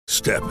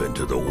Step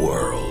into the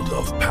world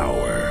of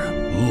power,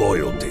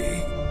 loyalty,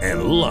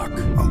 and luck.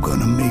 I'm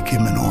gonna make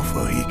him an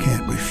offer he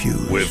can't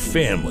refuse. With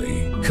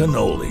family,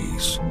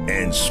 cannolis,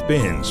 and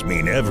spins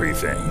mean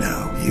everything.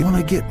 Now, you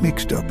wanna get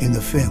mixed up in the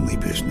family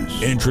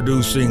business.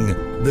 Introducing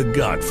The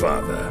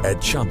Godfather at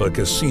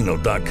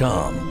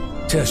ChumbaCasino.com.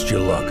 Test your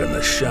luck in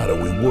the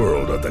shadowy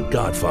world of The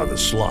Godfather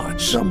slot.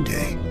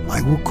 Someday,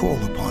 I will call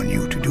upon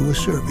you to do a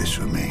service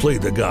for me. Play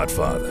The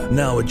Godfather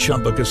now at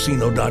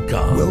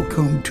ChumbaCasino.com.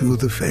 Welcome to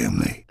the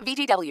family.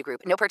 VGW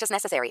Group. No purchase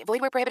necessary. Void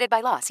where prohibited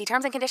by law. See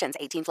terms and conditions.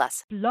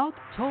 18+. Blog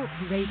Talk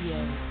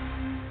Radio.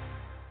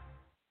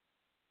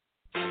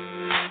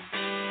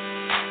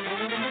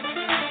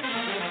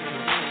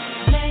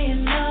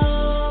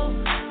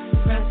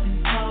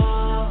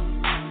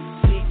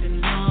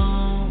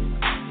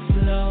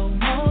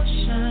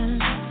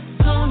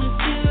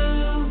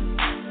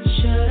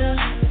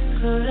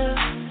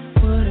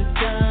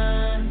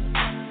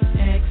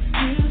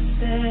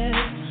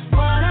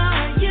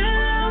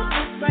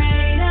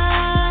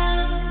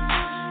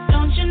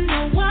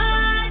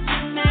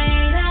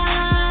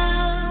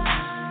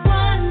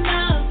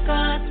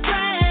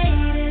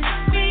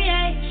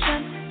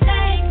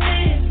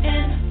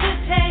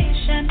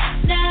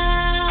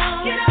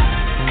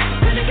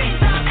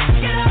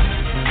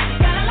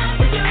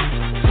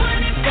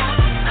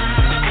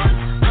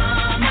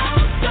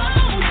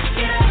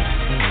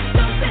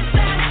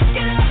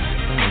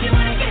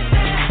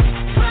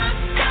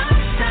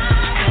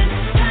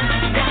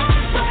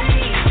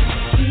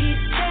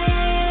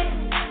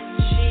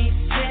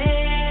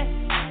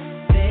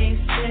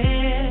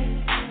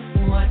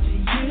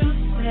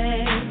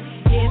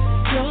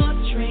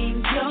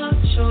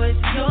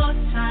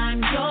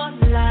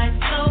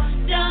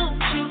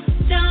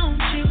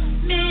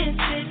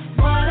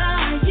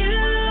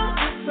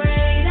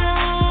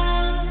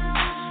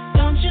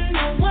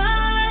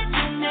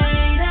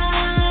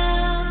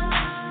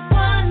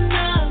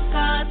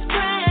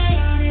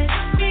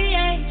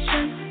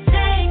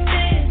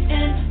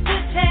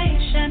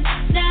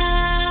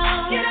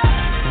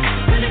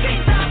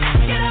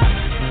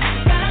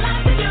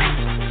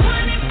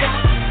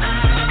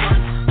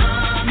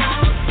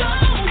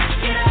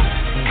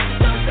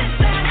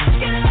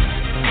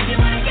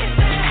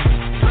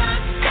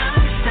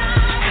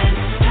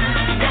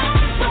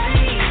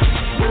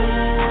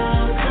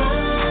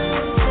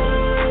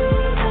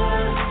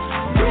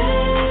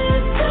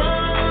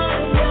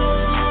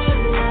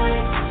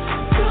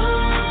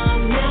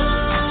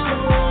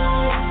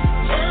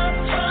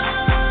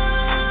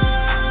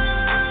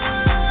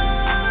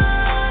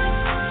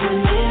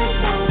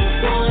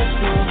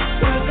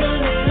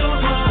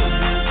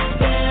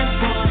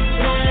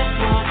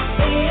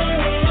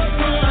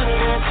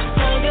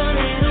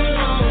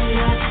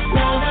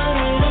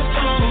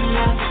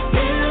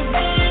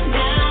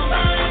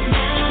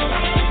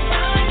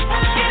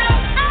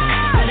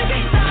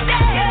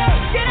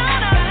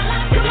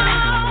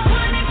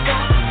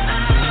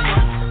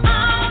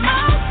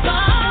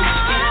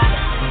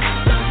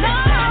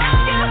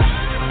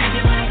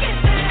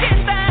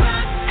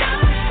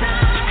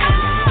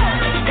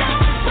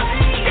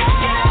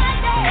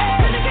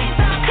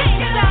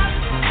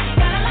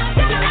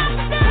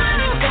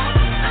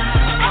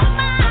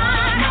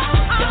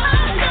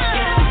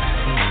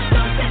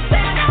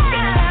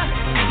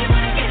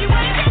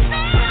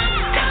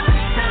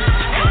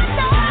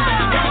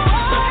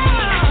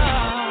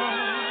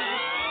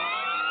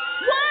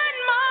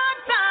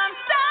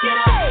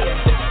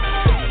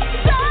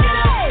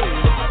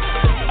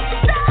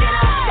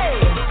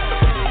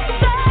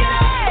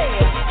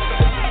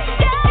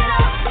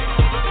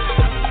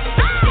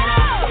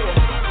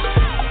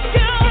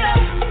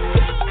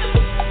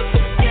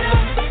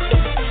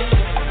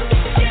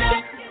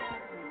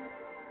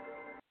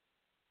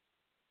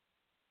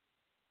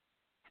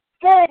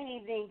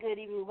 Good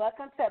evening.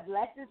 Welcome to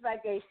Blessings by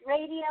Grace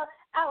Radio.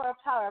 Our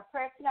Power of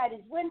Prayer tonight is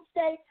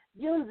Wednesday,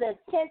 June the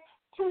 10th,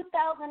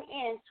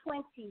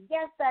 2020.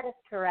 Yes, that is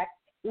correct.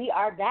 We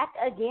are back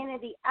again in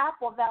the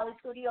Apple Valley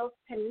Studios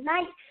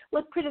tonight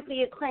with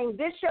critically acclaimed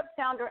bishop,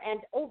 founder,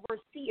 and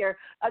overseer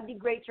of the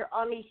Greater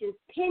All Nations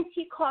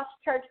Pentecost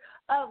Church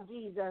of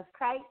Jesus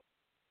Christ.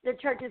 The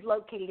church is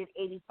located at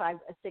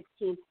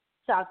 8516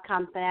 South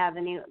Compton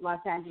Avenue,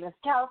 Los Angeles,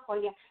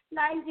 California,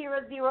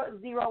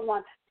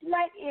 90001.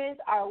 Tonight is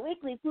our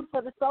weekly Food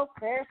for the Soul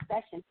prayer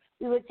session.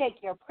 We will take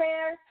your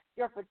prayers,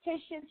 your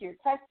petitions, your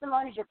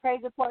testimonies, your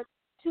praise reports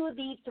to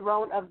the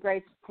throne of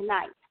grace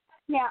tonight.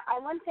 Now, I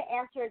want to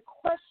answer a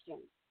question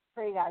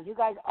for you guys. You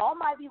guys all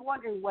might be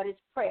wondering what is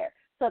prayer.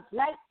 So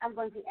tonight I'm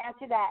going to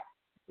answer that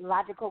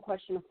logical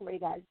question for you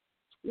guys.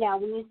 Now,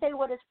 when you say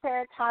what is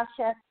prayer,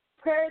 Tasha,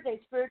 prayer is a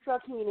spiritual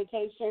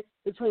communication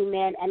between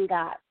man and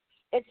God.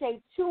 It's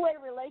a two-way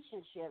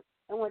relationship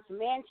in which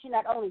man should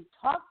not only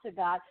talk to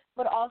God,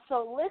 but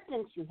also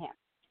listen to him.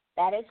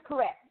 That is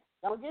correct.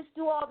 Don't just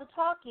do all the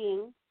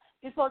talking.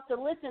 You're supposed to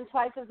listen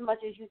twice as much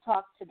as you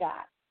talk to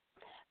God.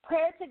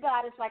 Prayer to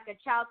God is like a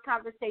child's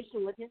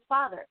conversation with his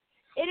father.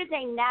 It is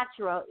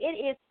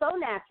so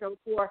natural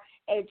for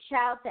a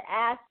child to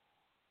ask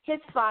his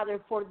Father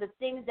for the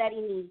things that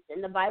he needs.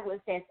 In the Bible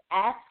it says,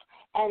 ask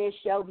and it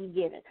shall be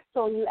given.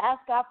 So when you ask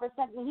God for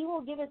something, he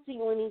will give it to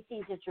you when he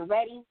sees that you're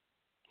ready,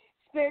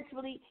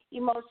 spiritually,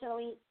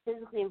 emotionally,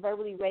 physically, and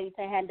verbally ready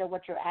to handle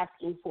what you're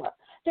asking for.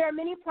 There are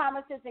many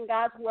promises in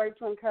God's word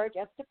to encourage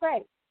us to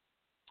pray,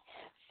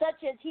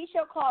 such as he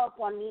shall call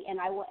upon me and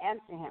I will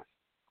answer him.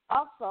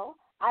 Also,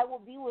 I will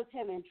be with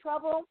him in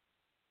trouble,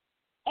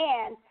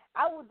 and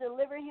I will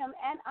deliver him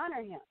and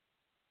honor him.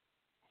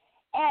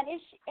 And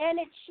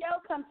it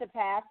shall come to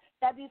pass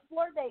that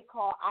before they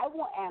call, I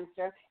will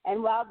answer,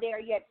 and while they are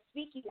yet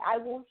speaking, I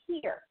will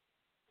hear.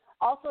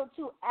 Also,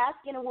 to ask,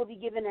 and it will be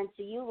given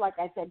unto you, like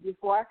I said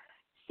before.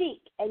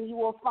 Seek, and you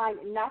will find.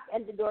 Knock,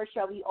 and the door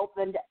shall be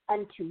opened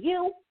unto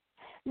you.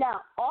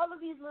 Now, all of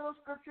these little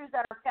scriptures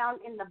that are found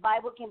in the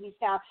Bible can be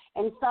found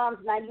in Psalms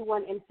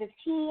 91 and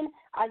 15,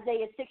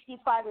 Isaiah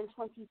 65 and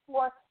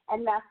 24,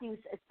 and Matthew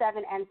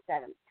 7 and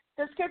 7.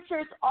 The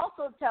scriptures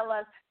also tell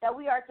us that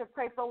we are to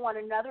pray for one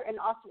another, and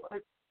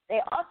they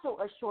also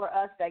assure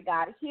us that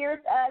God hears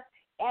us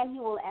and he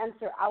will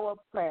answer our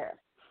prayers.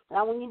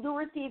 Now, when you do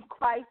receive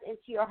Christ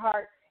into your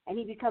heart and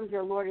he becomes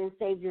your Lord and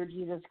Savior,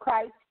 Jesus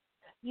Christ,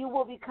 you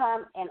will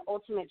become an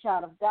ultimate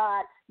child of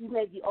God. You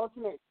made the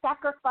ultimate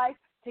sacrifice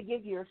to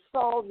give your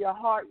soul, your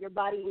heart, your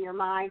body, and your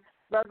mind,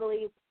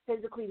 verbally,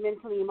 physically,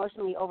 mentally,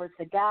 emotionally, over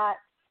to God.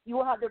 You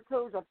will have the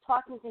privilege of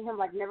talking to him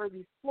like never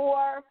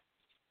before,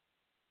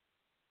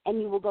 and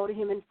you will go to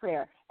him in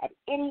prayer at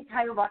any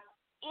time about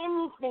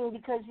anything,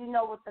 because you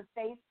know with the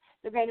faith,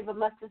 the grain of a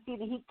mustard seed,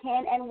 that he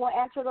can and will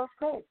answer those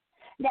prayers.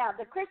 Now,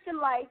 the Christian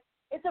life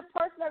is a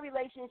personal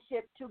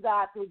relationship to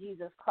God through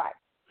Jesus Christ.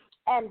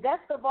 And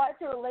that's the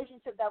vital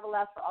relationship that will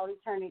last for all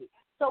eternity.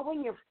 So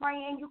when you're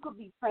praying, you could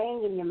be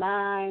praying in your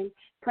mind,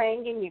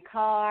 praying in your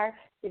car,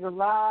 your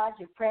garage,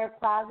 your prayer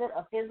closet,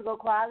 a physical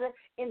closet,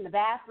 in the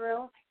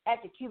bathroom, at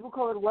the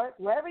cubicle at work,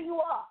 wherever you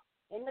are,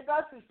 in the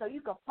grocery store.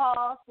 You can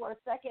pause for a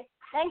second.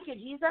 Thank you,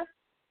 Jesus,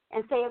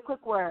 and say a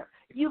quick word.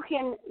 You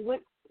can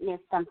witness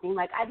something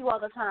like I do all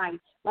the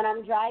time. When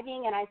I'm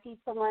driving and I see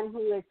someone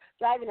who is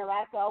driving a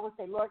wreck, I always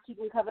say, Lord, keep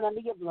them covered under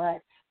your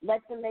blood.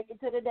 Let them make it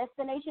to the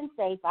destination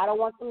safe. I don't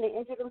want them to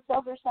injure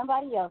themselves or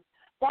somebody else.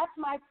 That's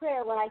my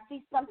prayer. When I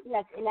see something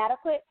that's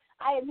inadequate,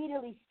 I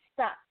immediately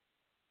stop.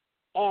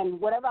 And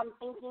whatever I'm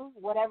thinking,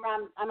 whatever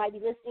I might be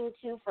listening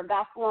to for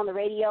gospel on the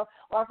radio,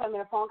 or if I'm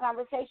in a phone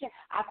conversation,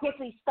 I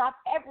quickly stop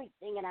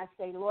everything and I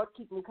say, Lord,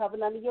 keep them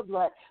covered under your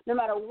blood. No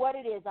matter what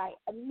it is, I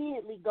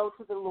immediately go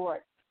to the Lord.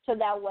 So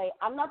that way,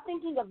 I'm not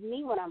thinking of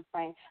me when I'm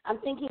praying. I'm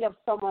thinking of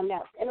someone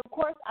else. And, of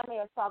course, I may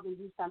have saw them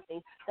do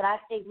something that I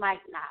think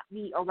might not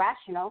be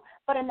irrational.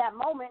 But in that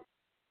moment,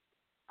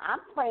 I'm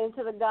praying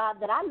to the God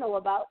that I know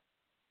about,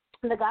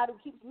 the God who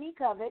keeps me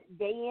covered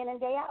day in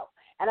and day out.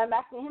 And I'm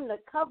asking him to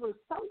cover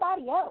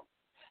somebody else,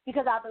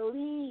 because I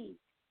believe.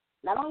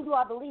 Not only do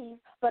I believe,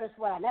 but it's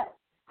what I know.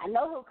 I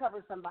know he'll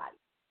cover somebody.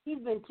 He's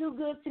been too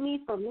good to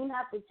me for me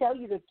not to tell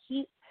you to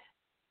keep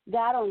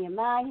God on your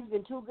mind. He's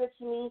been too good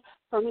to me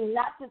for me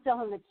not to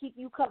tell him to keep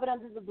you covered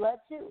under the blood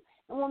too.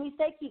 And when we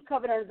say keep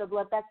covered under the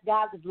blood, that's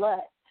God's blood.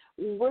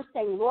 We're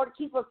saying, Lord,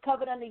 keep us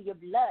covered under your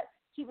blood.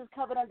 Keep us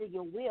covered under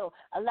your will.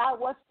 Allow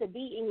us to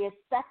be in your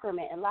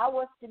sacrament. Allow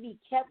us to be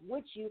kept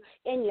with you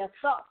in your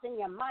thoughts, in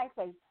your mind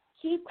space.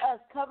 Keep us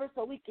covered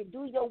so we can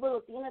do your will.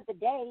 At the end of the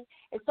day,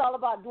 it's all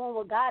about doing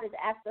what God has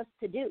asked us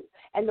to do.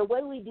 And the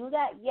way we do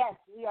that, yes,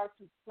 we are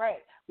to pray.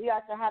 We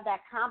are to have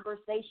that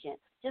conversation.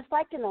 Just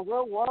like in the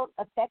real world,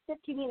 effective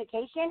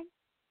communication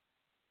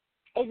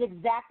is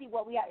exactly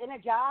what we are in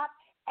a job,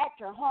 at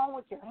your home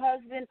with your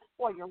husband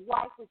or your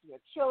wife, with your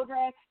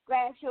children,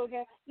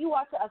 grandchildren. You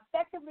are to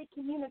effectively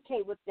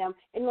communicate with them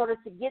in order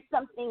to get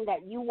something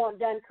that you want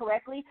done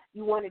correctly,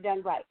 you want it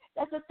done right.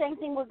 That's the same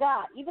thing with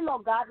God. Even though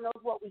God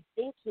knows what we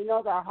think, he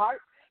knows our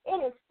hearts,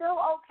 it is still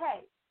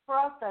okay for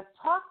us to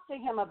talk to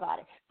him about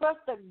it, for us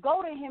to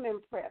go to him in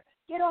prayer,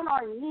 get on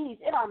our knees,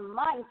 in our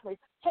mind place,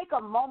 take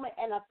a moment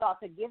and a thought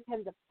to give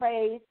him the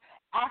praise,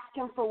 ask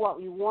him for what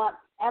we want,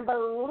 and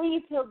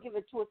believe he'll give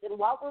it to us. And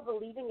while we're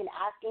believing and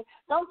asking,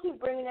 don't keep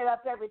bringing it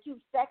up every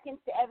 2 seconds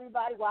to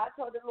everybody. Well, I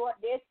told the Lord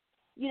this.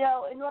 You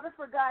know, in order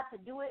for God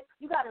to do it,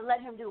 you got to let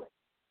him do it.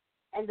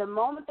 And the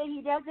moment that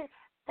he does it,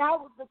 that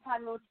was the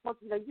time it was supposed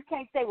to be done. You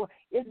can't say, well,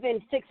 it's been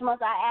 6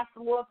 months, I asked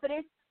the Lord for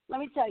this. Let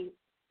me tell you,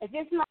 if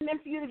it's not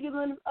meant for you to give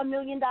him $1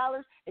 million,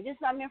 if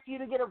it's not meant for you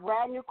to get a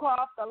brand new car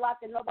off the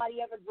lot that nobody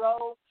ever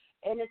drove,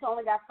 and it's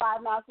only got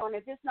 5 miles on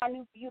it, if it's not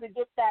new for you to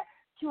get that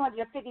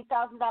 $250,000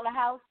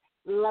 house,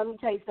 let me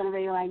tell you something,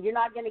 Radio Line. You're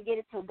not going to get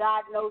it till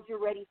God knows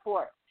you're ready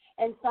for it.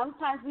 And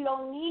sometimes we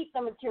don't need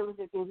the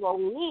materialistic things. What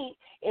we need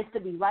is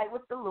to be right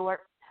with the Lord.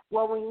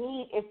 What we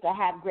need is to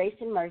have grace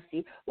and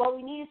mercy. What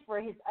we need is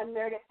for his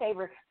unmerited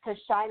favor to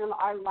shine on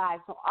our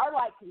lives, so our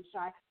light can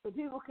shine, so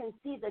people can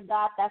see the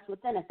God that's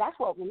within us. That's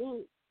what we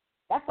need.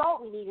 That's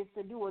all we need, is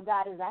to do what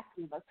God is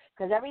asking of us,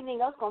 because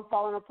everything else going to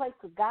fall into place,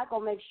 because God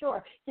going to make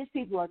sure his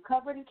people are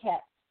covered and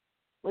kept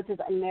with his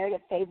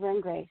unmerited favor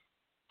and grace.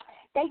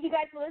 Thank you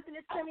guys for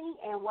listening to me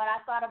and what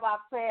I thought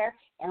about prayer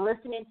and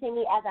listening to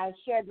me as I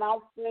shared my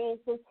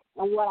experiences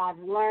and what I've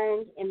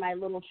learned in my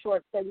little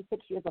short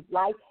 36 years of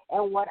life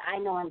and what I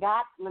know in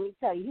God. Let me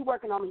tell you, He's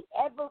working on me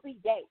every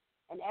day.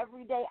 And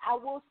every day I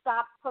will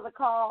stop for the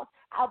calls.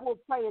 I will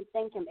pray and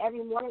thank Him.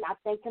 Every morning I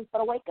thank Him for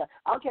the wake up.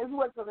 I don't care who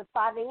wakes up at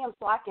 5 a.m.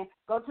 so I can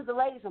go to the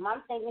ladies' room.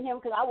 I'm thanking Him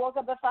because I woke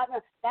up at 5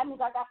 a.m. That means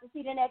I got to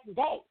see the next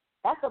day.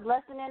 That's a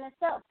blessing in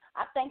itself.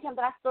 I thank Him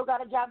that I still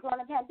got a job during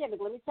the pandemic.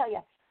 Let me tell you,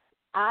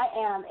 I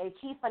am a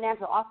chief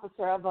financial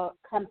officer of a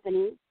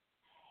company,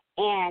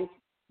 and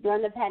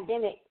during the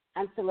pandemic,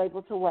 I'm still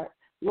able to work.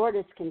 Lord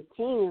is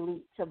continually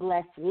to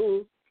bless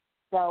me.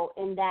 So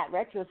in that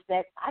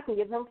retrospect, I can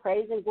give Him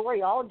praise and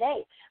glory all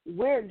day.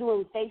 We're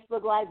doing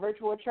Facebook Live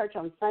virtual church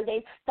on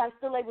Sundays, so I'm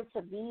still able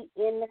to be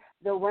in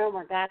the realm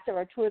where God said,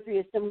 or 2 or 3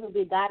 assemblies will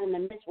be God in the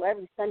midst, where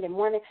every Sunday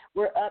morning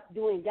we're up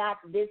doing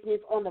God's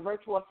business on the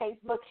virtual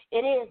Facebook.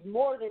 It is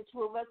more than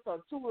 2 of us,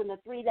 so 2 and the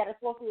 3 that are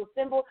supposed to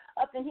assemble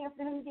up in here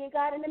for Him to be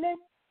God in the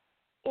midst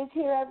is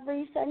here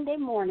every Sunday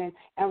morning,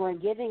 and we're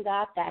giving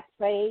God that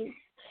praise.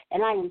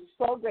 And I am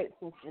so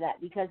grateful for that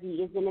because He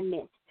is in the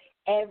midst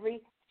every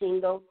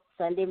single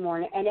Sunday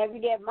morning, and every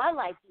day of my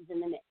life He's in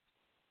the midst.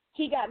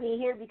 He got me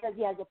here because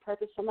He has a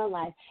purpose for my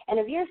life. And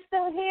if you're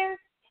still here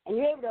and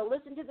you're able to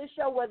listen to the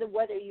show,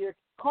 whether you're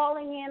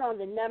calling in on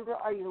the number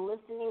or you're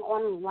listening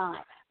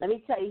online, let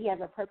me tell you, He has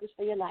a purpose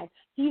for your life.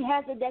 He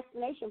has a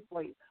destination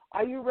for you.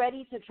 Are you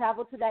ready to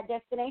travel to that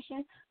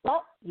destination?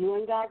 Well, you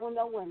and God will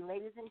know when.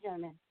 Ladies and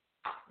gentlemen,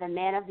 the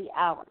man of the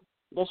hour,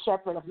 the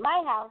shepherd of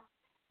my house,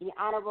 the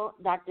Honorable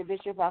Dr.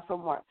 Bishop Alfred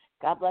Moore.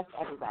 God bless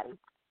everybody.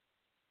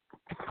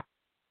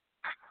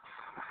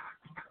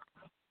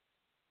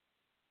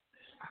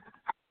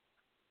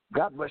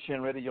 God bless you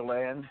in Radio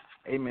Land.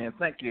 Amen.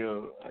 Thank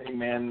you.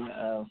 Amen.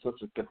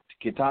 Sister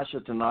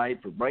Katasha tonight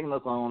for bringing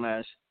us on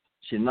as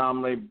she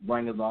normally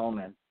brings us on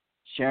and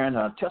sharing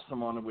her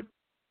testimony with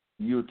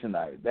you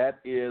tonight. That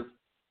is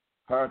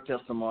her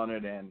testimony,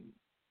 and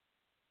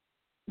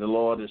the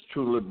Lord is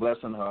truly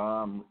blessing her.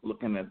 I'm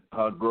looking at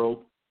her growth,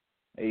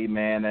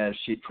 amen, as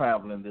she's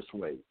traveling this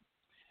way.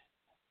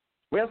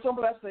 We are so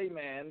blessed,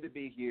 amen, to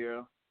be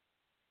here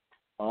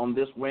on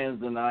this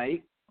Wednesday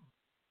night.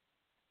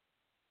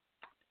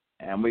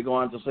 And we're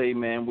going to say,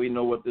 man, we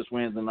know what this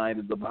Wednesday night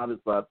is about. It's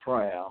about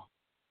prayer.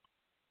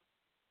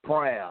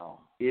 Prayer.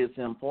 It's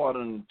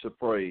important to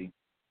pray.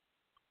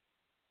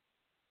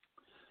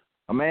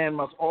 A man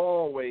must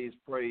always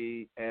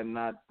pray and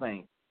not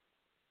think.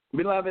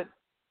 Beloved,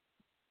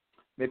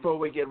 before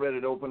we get ready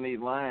to open these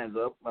lines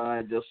up,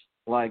 I'd just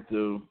like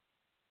to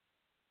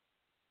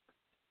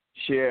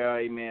share,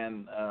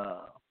 amen,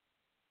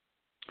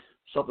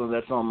 something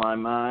that's on my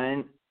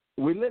mind.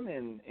 We live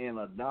in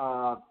a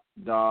dark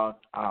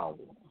hour.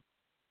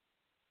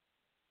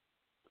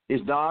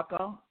 It's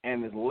darker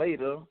and it's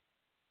later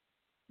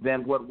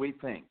than what we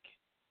think.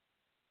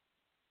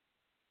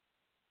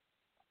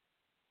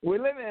 We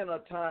live in a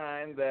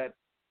time that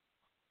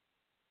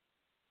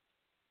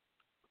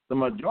the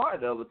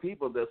majority of the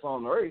people that's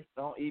on earth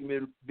don't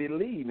even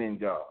believe in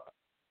God.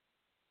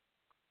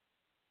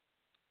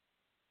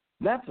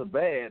 That's a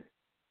bad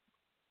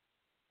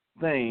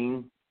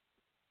thing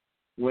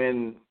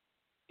when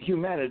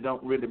humanity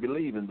don't really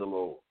believe in the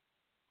Lord.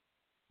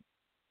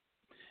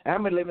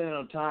 And we're living in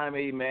a time,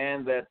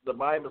 amen, that the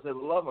Bible says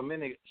the love of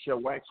many shall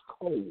wax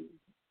cold.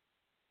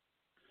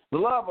 The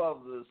love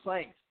of the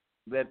saints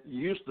that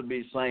used to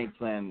be saints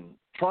and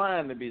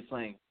trying to be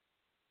saints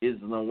is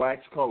the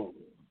wax cold.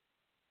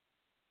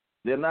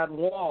 They're not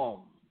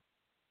warm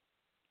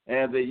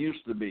as they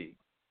used to be.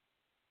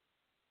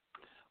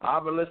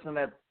 I've been listening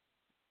to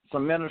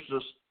some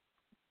ministers.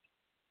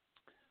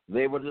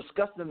 They were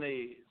discussing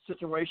the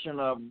situation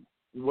of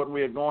what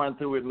we are going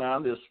through it now,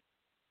 this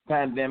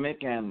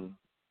pandemic and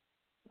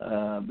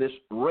this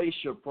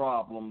racial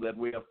problem that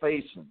we are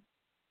facing.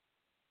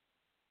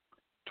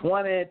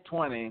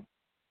 2020,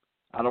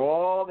 out of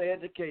all the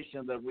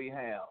education that we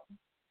have,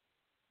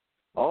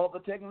 all the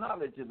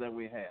technology that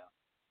we have,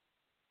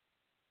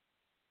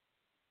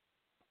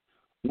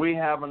 we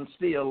haven't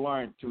still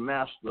learned to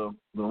master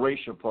the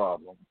racial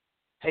problem,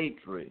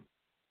 hatred,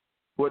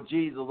 what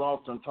Jesus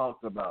often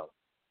talked about.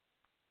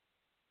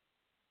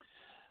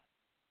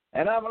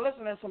 And I've been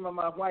listening to some of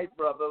my white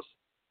brothers,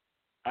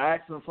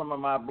 asking some of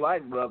my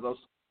black brothers,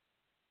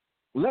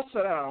 let's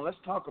sit down, let's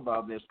talk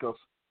about this, because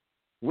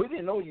we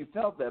didn't know you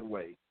felt that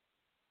way.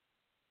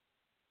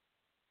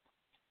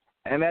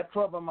 And that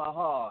troubled my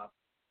heart.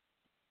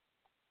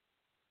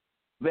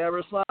 There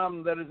is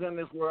some that is in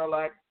this world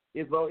like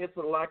as though it's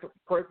like a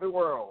perfect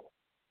world.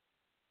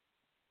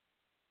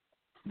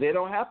 They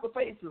don't have to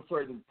face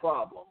certain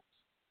problems.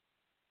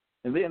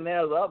 And then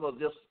there's others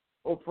just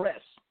oppressed.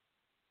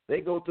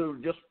 They go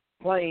through just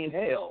plain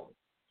hell.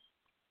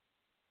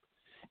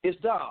 It's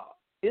dark.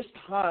 It's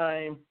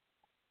time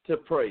to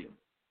pray.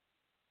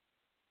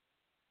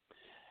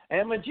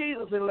 And when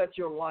Jesus said, let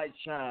your light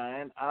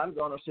shine, I'm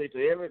going to say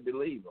to every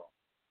believer,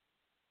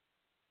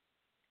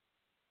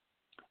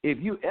 if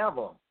you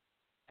ever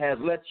has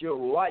let your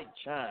light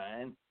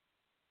shine,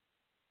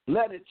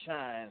 Let it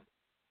shine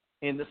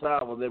in this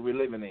hour that we're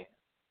living in.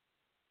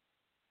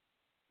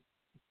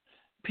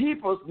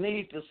 People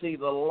need to see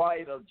the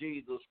light of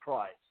Jesus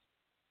Christ.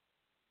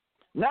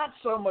 Not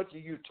so much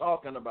of you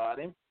talking about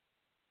him,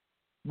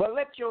 but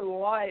let your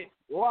life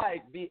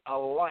be a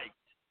light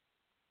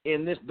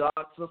in this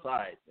dark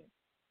society.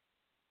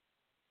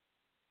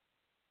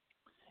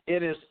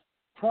 It is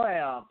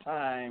prayer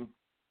time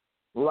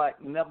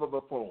like never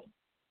before.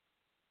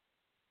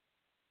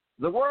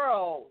 The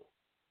world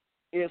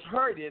is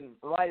hurting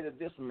right at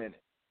this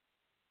minute.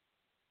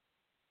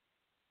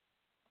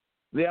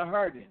 They are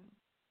hurting.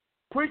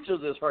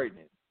 Preachers is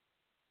hurting.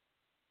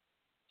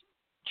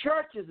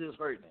 Churches is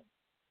hurting.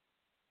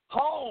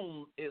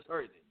 Home is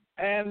hurting.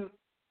 And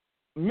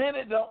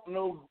many don't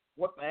know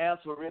what the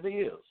answer really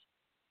is.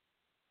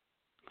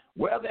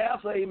 Well, the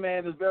answer,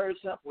 amen, is very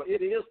simple.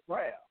 It is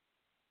prayer.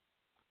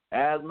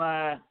 As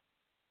my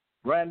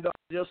granddaughter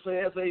just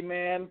says,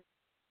 amen,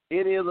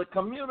 it is a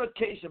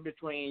communication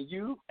between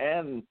you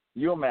and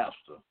your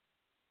master.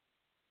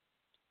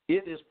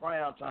 It is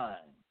prayer time.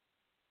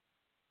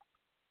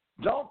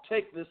 Don't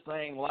take this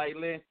thing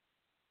lightly,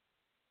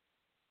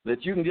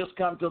 that you can just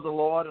come to the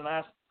Lord and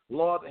ask,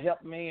 Lord,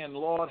 help me, and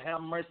Lord,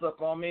 have mercy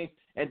upon me,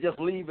 and just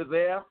leave it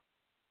there.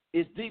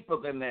 It's deeper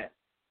than that.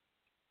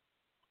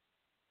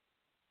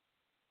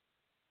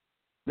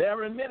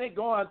 There are many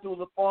going through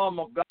the form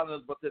of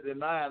godliness, but they're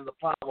denying the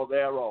power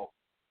thereof.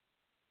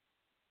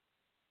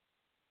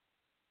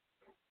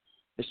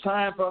 It's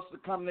time for us to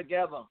come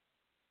together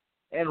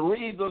and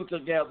reason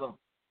together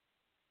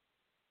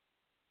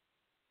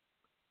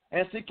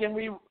and see, can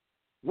we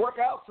work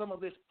out some of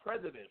this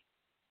prejudice?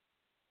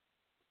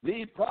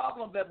 These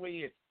problems that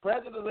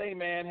prejudice,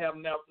 amen, have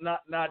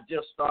not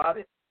just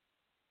started.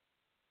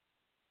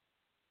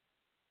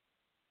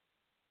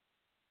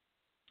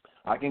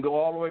 I can go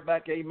all the way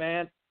back,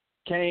 amen,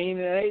 Cain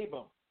and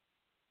Abel.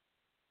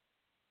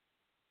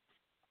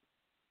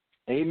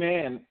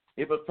 Amen.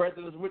 It was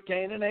prejudice with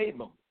Cain and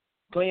Abel.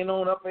 Clean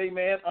on up,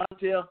 amen,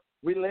 until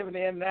we're living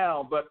in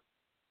now. But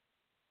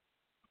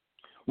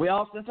we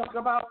often talk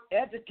about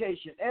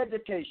education.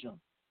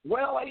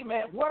 Well,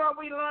 amen, what are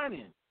we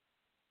learning?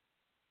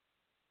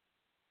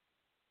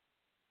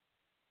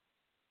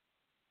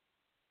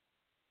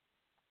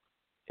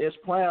 It's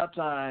prayer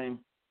time.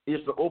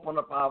 Is to open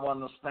up our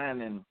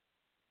understanding.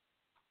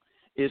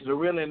 Is to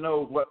really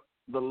know what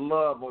the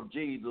love of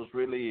Jesus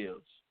really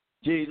is.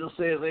 Jesus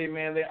says,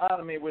 amen, they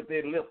honor me with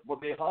their lips,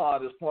 but their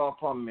heart is far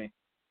from me.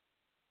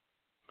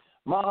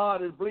 My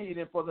heart is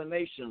bleeding for the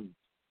nations,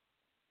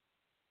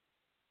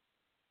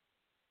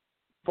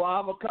 for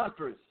our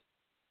countries.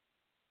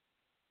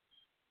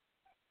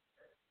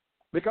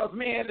 Because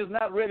men is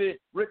not really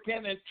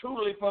repenting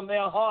truly from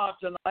their heart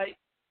tonight.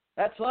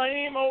 That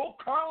same old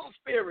carnal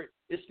spirit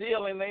is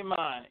still in their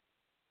mind.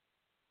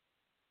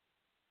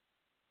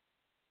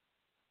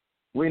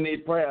 We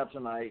need prayer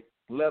tonight.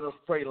 Let us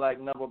pray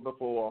like never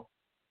before.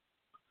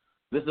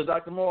 This is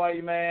Dr. Moore,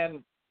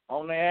 amen,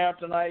 on the air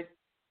tonight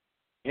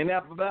in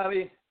Apple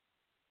Valley.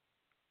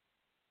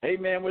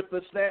 Amen, with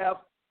the staff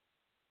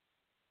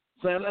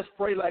saying, let's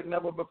pray like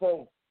never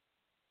before.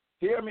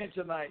 Hear me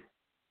tonight.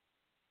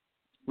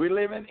 We're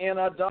living in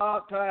a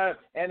dark time,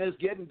 and it's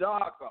getting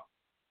darker.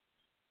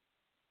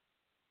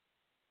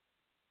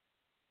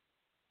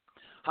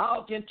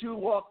 How can two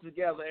walk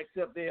together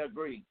except they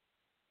agree?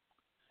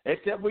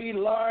 Except we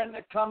learn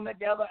to come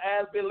together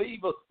as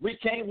believers. We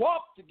can't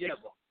walk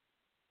together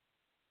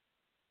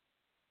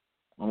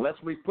unless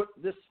we put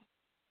this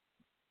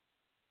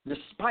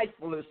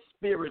spiteful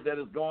spirit that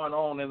is going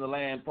on in the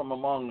land from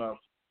among us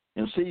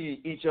and see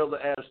each other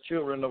as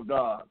children of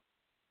God.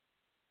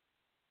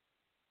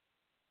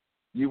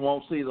 You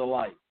won't see the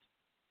light.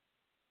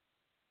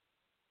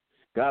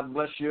 God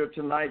bless you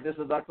tonight. This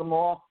is Dr.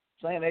 Moore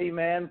saying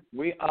amen.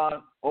 We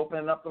are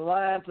opening up the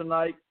line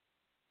tonight.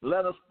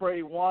 Let us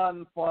pray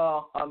one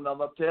for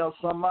another. Tell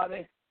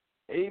somebody,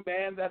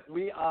 amen, that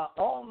we are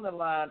on the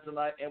line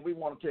tonight, and we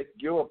want to take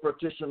your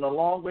petition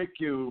along with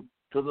you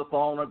to the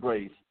throne of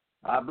grace.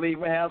 I believe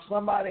we have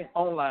somebody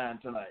online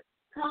tonight.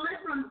 Caller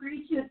from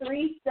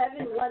 323-713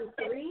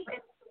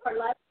 for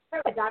live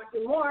with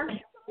Dr. Moore.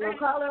 No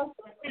caller.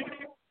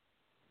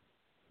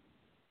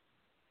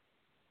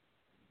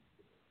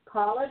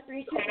 Caller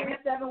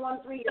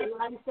 323-713. Your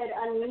line said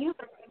unmute.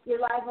 You're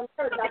live on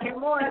third. Dr.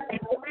 Moore.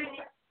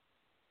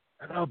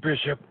 Hello,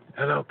 Bishop.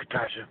 Hello,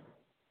 Katasha.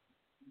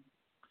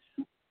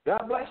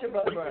 God bless you,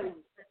 Brother Bernie.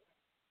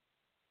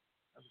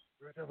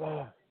 First of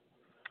all,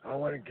 I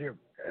want to give,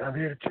 and I'm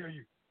here to tell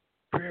you,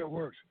 prayer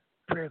works.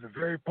 Prayer is a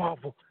very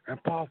powerful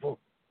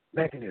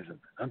mechanism.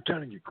 I'm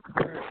telling you,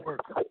 prayer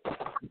works.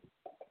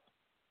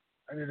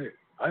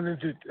 Under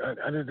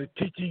the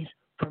teachings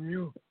from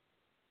you,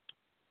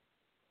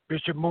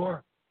 Bishop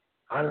Moore,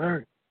 I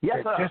learned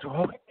that that's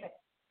what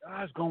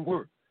God's going to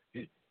work.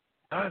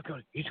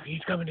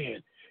 He's coming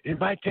in. It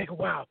might take a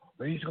while,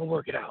 but he's going to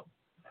work it out.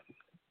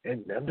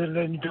 And I'm just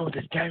letting you know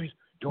that Tammy's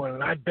doing a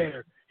lot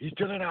better. He's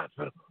still in the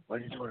hospital,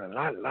 but he's doing a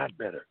lot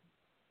better.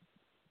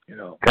 You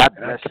know. God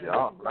bless you.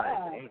 All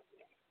right.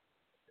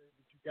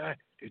 God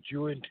that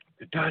you and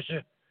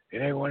Natasha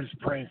and everyone is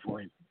praying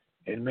for him.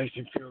 It makes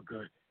him feel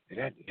good, and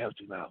that helps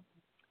him out.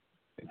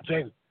 And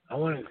second, I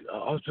want to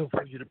also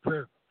for you to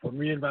pray for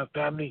me and my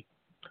family,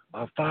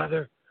 my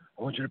father.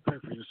 I want you to pray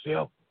for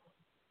yourself,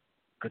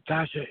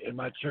 Natasha, and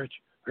my church,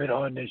 Great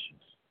All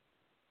Nations.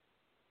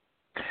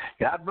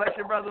 God bless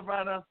you, Brother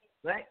Brother.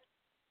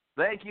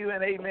 Thank you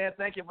and amen.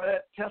 Thank you for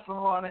that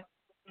testimony.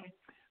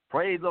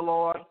 Praise the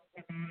Lord.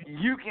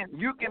 You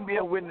can be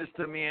a witness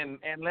to me and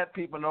let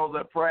people know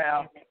that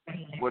prayer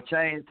will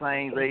change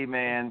things,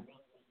 amen.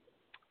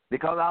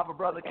 Because our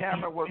brother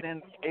Cameron was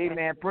in,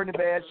 amen, pretty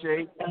bad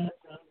shape.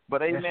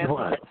 But amen,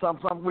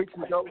 some weeks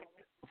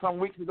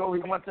ago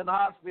he went to the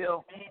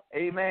hospital,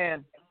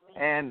 amen.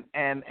 And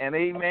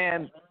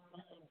amen,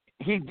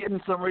 he's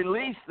getting some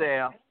release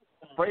there.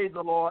 Praise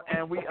the Lord,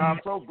 and we are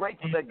so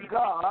grateful that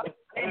God,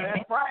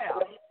 amen, prayer.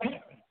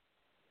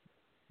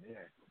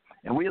 Yeah.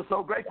 And we are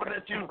so grateful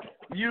that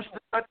you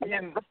stood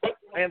and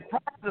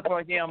practiced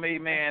for him,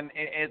 amen,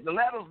 and to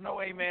let us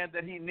know, amen,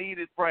 that he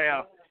needed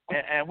prayer.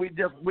 And we're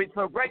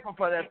so grateful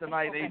for that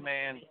tonight,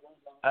 amen.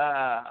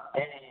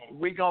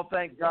 We're going to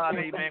thank God,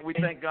 amen. We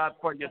thank God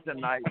for you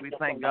tonight. We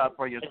thank God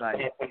for you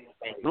tonight.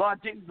 Lord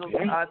Jesus,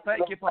 I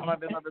thank you for my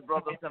beloved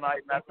brothers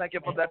tonight. And I thank you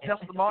for that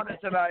testimony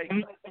tonight.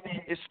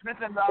 It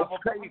strengthened our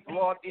faith,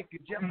 Lord, if you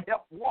just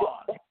help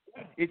one.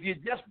 If you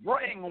just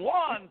bring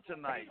one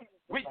tonight.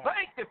 We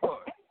thank you for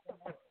it.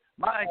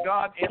 My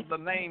God, in the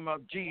name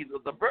of Jesus,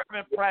 the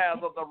fervent prayers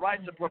of the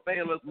righteous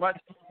prevail as much.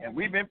 And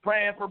we've been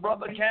praying for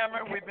Brother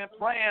Cameron. We've been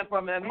praying for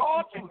him. And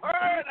Lord, you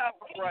heard our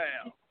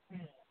prayer.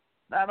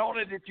 Not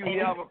only did you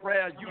hear our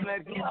prayers, you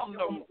let him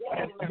know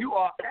you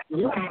are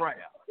answering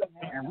prayer.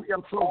 And we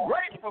are so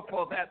grateful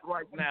for that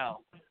right now.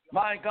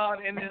 My God,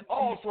 and it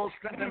also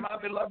strengthened my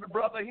beloved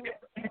brother here.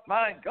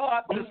 My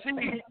God, to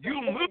see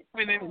you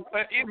moving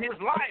in his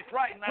life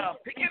right now.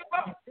 Picking him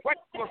up where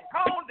he was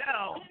thrown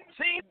down.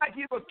 Seemed like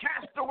he was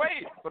cast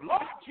away, but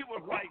Lord, he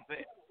was right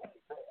there.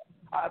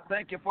 I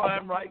thank you for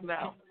him right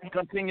now.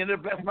 Continue to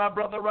bless my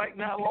brother right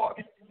now,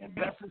 Lord. And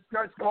bless his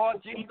church,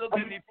 Lord Jesus.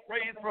 And he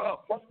prays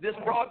for this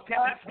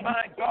broadcast.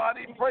 My God,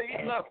 he prays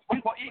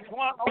for each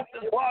one on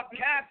this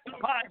broadcast.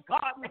 My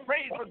God, we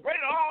praise for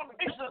greater all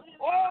nations.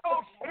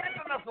 Oh,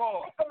 strengthen us,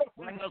 Lord.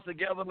 Bring us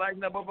together like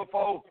never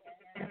before.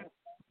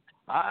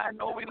 I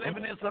know we're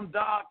living in some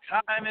dark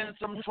time and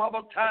some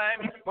troubled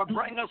time, but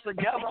bring us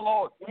together,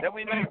 Lord, that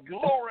we may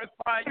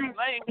glorify your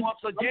name once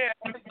again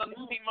in the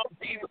name of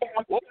Jesus.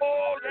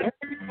 Oh, let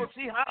people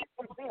see how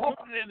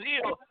important it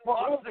is for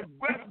us to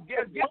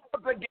get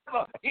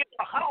together in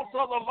the house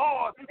of the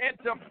Lord and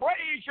to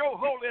praise your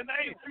holy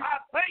name. I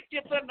thank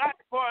you tonight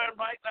for it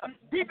right now.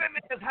 Even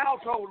in his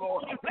household,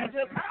 Lord. Bless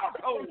his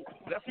household.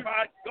 Bless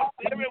my God,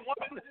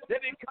 everyone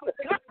that he comes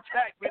in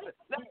contact with.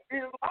 Let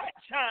his light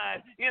shine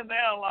in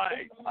their life.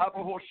 In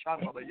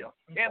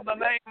the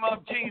name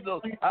of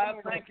Jesus, I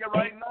thank you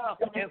right now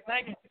and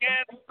thank you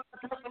again for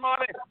the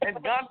testimony. And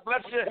God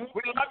bless you.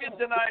 We love you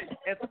tonight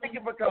and thank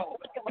you for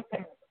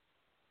calling.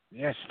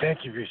 Yes,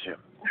 thank you, Bishop.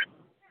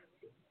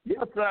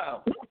 Yes,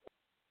 sir.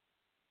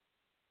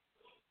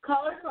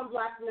 Caller from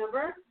Black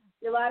Number.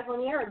 You're live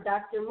on the air with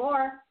Dr.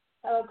 Moore.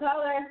 Hello,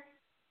 caller.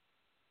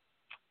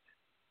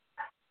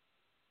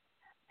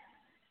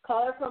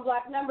 Caller from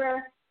Black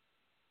Number.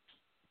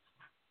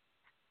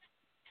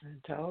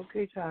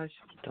 Okay, Josh.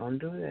 Don't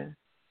do that.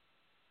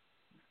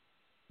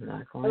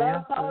 Not going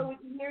Hello, caller. We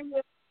can hear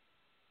you.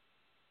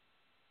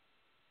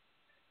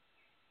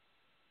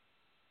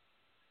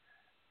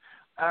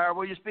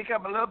 Will you speak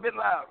up a little bit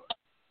louder?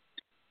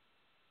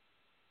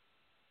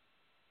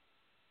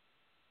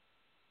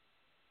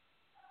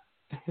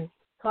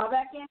 Call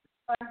back in.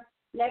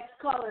 Next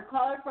caller.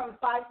 Caller from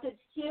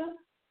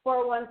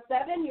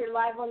 562-417. You're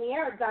live on the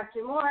air with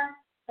Dr. Moore.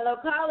 Hello,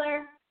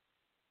 caller.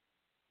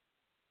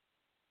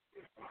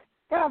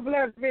 God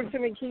bless Bishop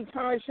and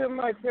Ketasha.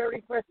 My prayer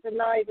request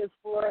tonight is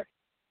for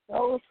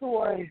those who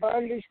are in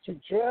bondage to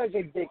drug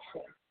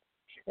addiction.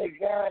 That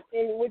God,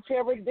 in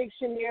whichever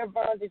addiction they're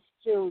bondage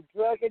to,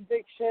 drug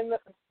addiction,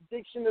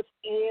 addiction of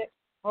sin,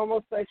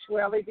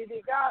 homosexuality,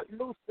 that God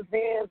loose the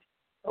bands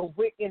of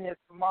wickedness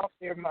from off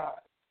their minds.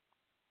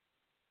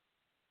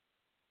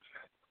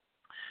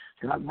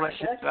 God bless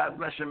you. God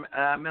bless you,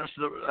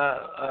 Minister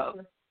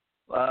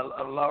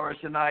Laura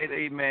tonight.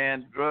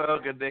 Amen.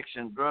 Drug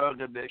addiction.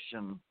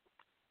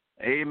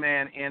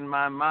 Amen. In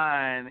my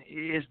mind,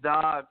 it's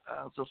dark,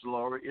 Sister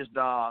Laura. It's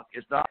dark.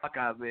 It's dark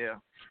out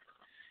there.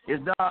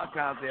 It's dark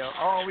out there.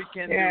 All we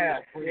can do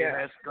is pray and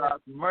ask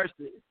God's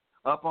mercy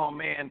upon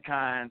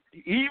mankind.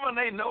 Even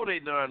they know they're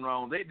doing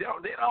wrong. They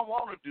don't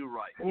want to do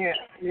right.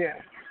 Yeah.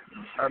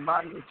 Our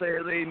Bible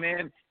says,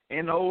 amen,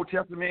 in the Old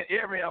Testament,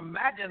 every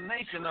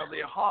imagination of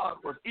their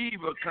heart was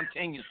evil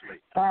continuously.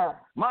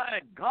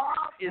 My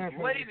God is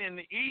late in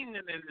the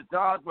evening and it's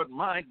dark, but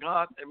my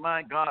God,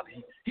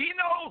 He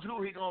knows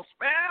who He's going to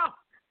spare.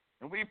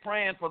 And we're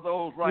praying for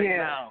those right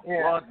now.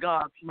 Lord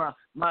God,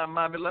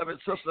 my beloved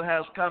sister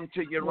has come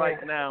to you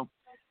right now.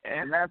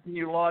 And asking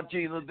you, Lord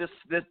Jesus, this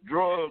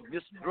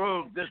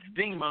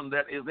demon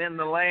that is in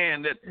the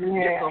land that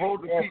gets a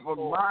hold of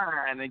people's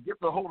mind and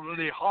gets a hold of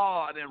their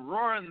heart and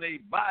ruin their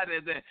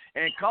bodies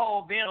and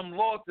cause them,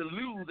 Lord, to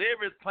lose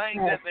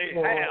everything that they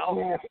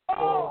have.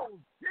 Oh,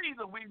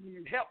 Jesus, we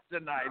need help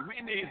tonight.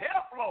 We need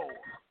help, Lord.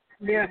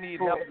 Yes, we need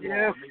Lord. help,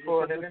 Yes,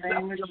 Lord. Lord. It's a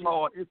deception,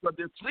 Lord. It's a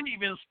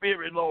deceiving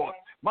spirit, Lord.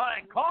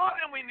 My God,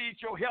 and we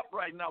need your help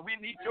right now. We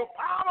need your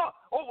power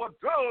over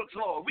drugs,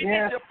 Lord. We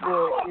need your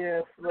power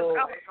Yes, over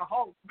Lord.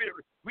 alcohol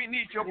spirit. We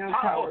need your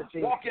power.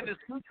 Walk in the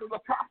streets of the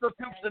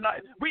prostitutes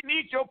tonight. We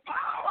need your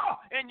power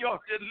and your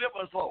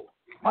deliverance, Lord.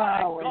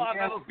 My God,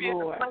 let us be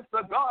in the place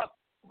of God.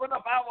 Open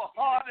up our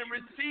heart and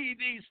receive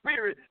these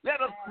spirits.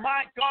 Let us,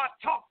 my God,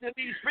 talk to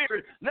these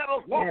spirits. Let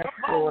us walk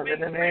among these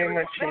in the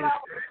name of Jesus.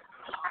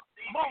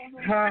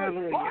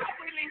 Hallelujah.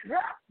 We need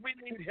help. We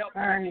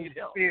need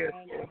help.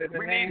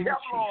 We need help,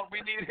 Lord.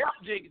 We need help,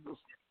 Jesus.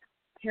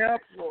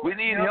 Help, Lord. We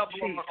need help,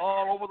 Lord,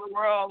 all over the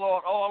world,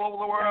 Lord, all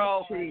over the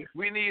world. Help,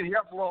 we need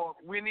help, Lord.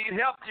 We need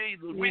help,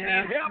 Jesus. We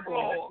need help,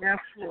 Lord. Yes,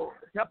 Lord.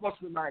 Help us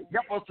tonight.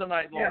 Help us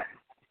tonight, Lord.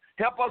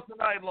 Help us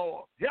tonight,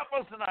 Lord. Help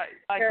us tonight.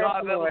 My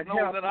God, let us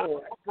know that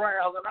our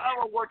prayers and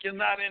our work is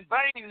not in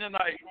vain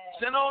tonight.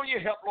 Send on your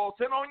help, Lord.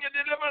 Send on your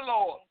deliverance,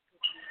 Lord.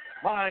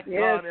 My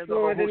God, in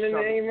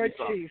the name of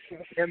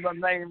Jesus. In the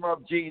name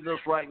of Jesus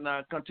right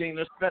now, continue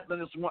to strengthen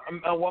this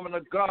woman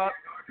of God.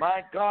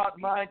 My God,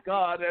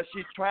 as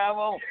she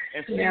travels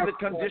and see the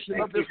condition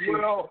of this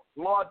world,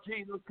 Lord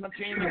Jesus,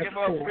 continue to give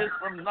us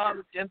wisdom,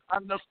 knowledge, and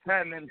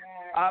understanding.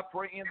 I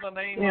pray in the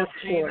name of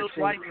Jesus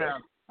right now.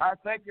 I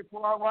thank you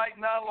for her right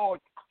now, Lord.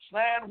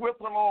 Stand with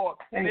the Lord.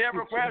 And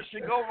everywhere she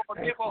goes,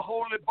 Lord, give her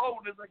holy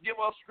boldness and give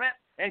her strength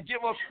and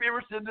give her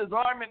spiritual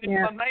discernment in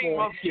the name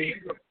of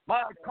Jesus.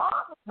 My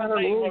God, in the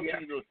name of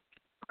Jesus.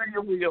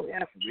 Your will.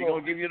 We're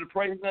going to give you the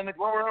praise and the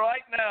glory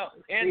right now.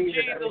 In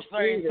Jesus'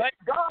 name. Thank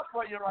God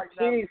for you right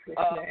now.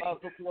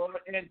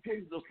 In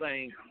Jesus'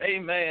 name.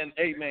 Amen.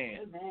 Amen.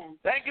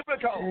 Thank you for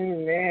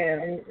calling.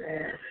 Amen.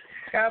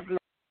 God bless.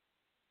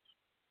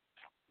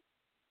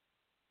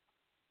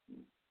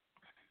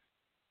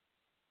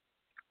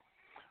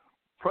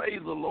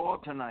 Praise the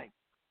Lord tonight.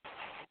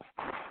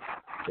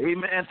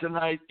 Amen.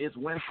 Tonight is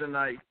Wednesday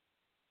night.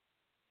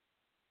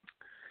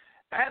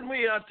 And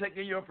we are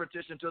taking your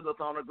petition to the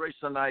throne of grace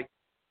tonight.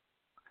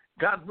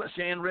 God bless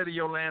you in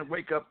radio land.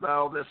 Wake up,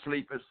 thou that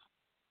sleepest.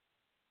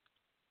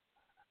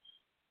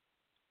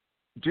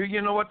 Do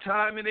you know what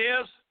time it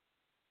is?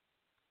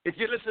 If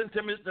you listen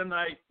to me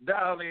tonight,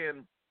 dial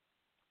in.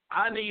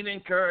 I need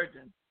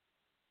encouraging.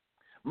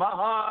 My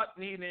heart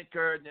needs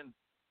encouraging.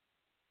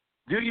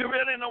 Do you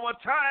really know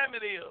what time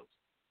it is?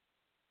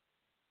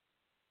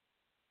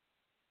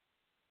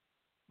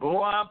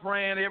 Boy, I'm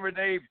praying every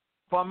day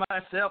for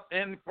myself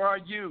and for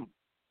you.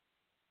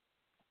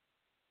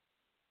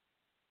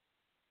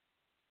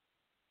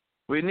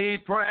 We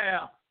need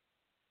prayer.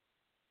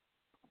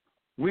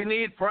 We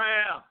need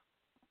prayer.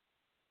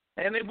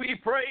 And if we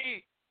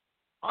pray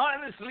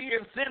honestly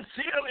and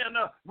sincerely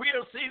enough,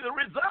 we'll see the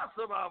results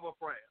of our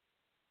prayer.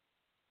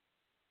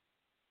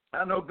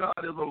 I know God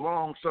is a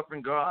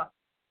long-suffering God.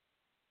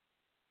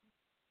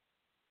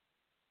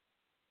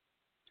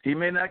 He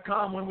may not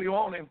come when we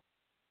want him,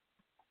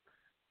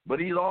 but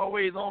he's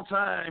always on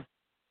time.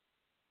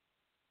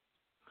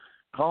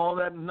 Call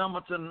that number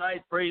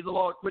tonight, praise the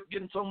Lord. Quit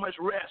getting so much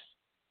rest.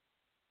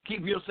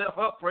 Keep yourself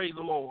up, praise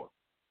the Lord.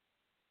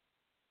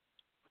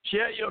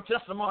 Share your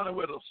testimony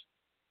with us.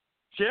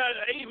 Share,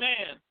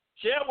 amen.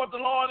 Share what the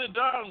Lord has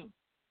done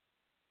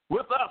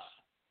with us.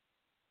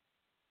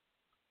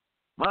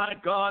 My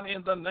God,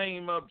 in the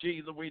name of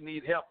Jesus, we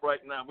need help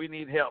right now. We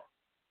need help.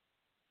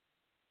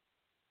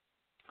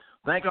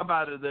 Think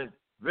about it. The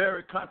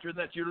very country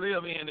that you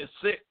live in is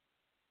sick.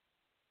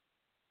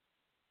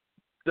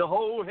 The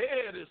whole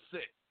head is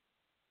sick.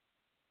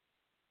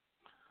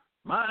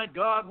 My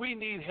God, we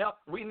need help.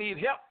 We need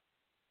help.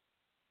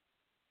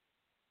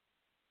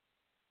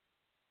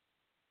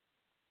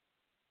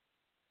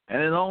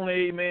 And it's only,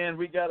 amen,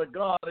 we got a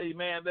God,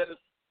 amen, that is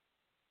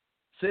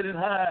sitting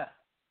high.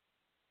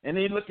 And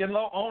he's looking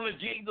low. Only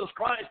Jesus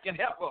Christ can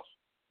help us.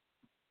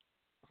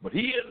 But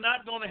he is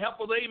not going to help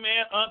us,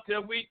 amen,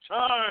 until we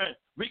turn.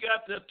 We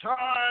got to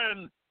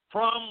turn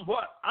from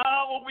what?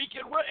 Our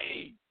wicked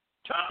way.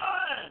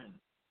 Turn.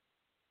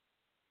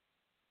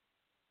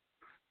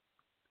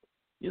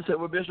 You say,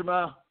 well, Bishop,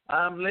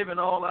 I'm living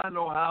all I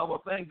know how.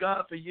 Well, thank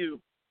God for you.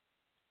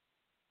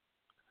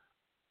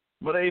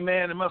 But,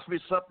 amen, it must be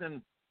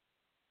something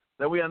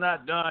that we are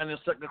not done in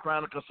 2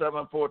 Chronicles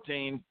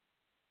 7:14.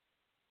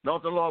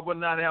 Don't the Lord would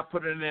not have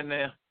put it in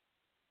there?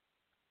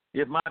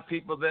 If my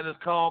people that is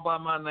called by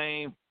my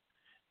name,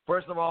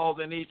 first of all,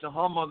 they need to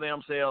humble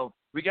themselves.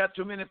 We got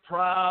too many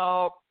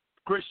proud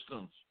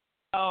Christians.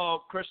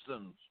 Proud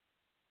Christians.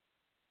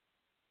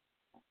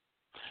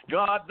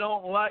 God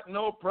don't like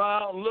no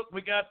proud. Look,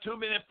 we got too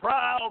many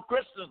proud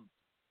Christians.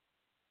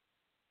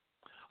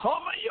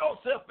 Humble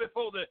yourself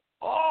before the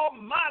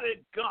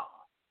Almighty God.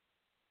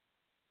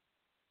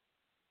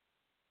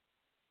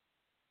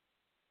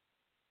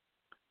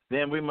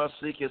 then we must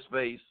seek his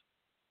face.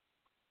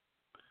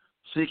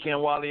 Seek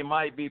him while he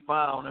might be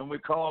found, and we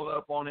call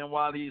upon him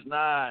while he's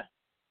nigh.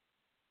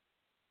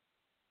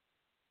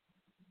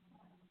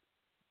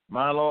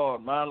 My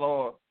Lord,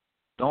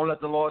 don't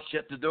let the Lord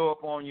shut the door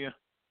upon you.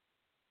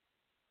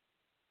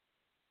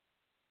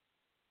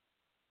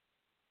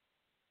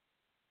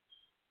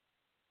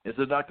 It's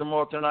a Dr.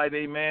 Moore tonight,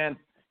 amen,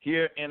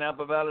 here in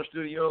Apple Valley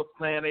Studios,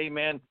 saying,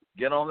 amen,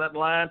 get on that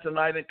line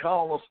tonight and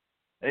call us.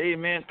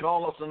 Amen,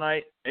 call us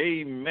tonight.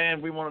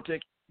 Amen, we want to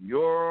take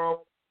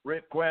your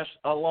request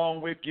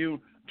along with you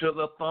to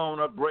the throne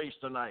of grace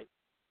tonight.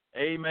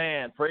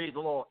 Amen, praise the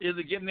Lord. Is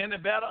it getting any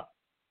better?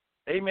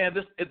 Amen,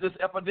 this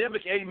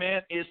epidemic,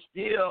 amen, is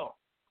still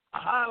a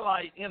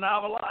highlight in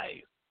our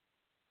lives.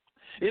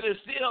 It is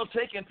still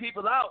taking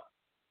people out.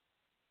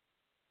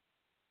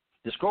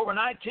 This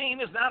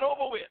COVID-19 is not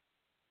over with.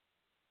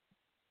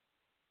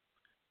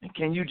 And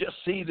can you just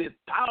see the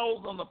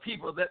thousands of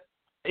people that,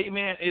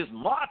 amen, is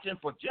marching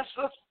for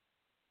justice?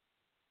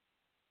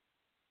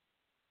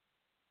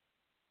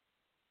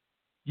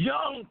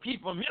 Young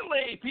people,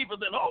 middle-aged people,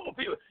 and old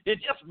people, they're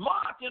just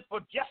marching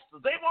for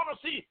justice. They want to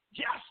see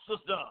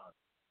justice done.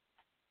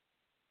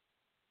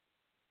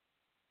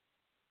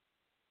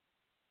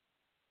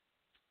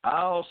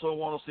 I also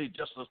want to see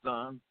justice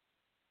done.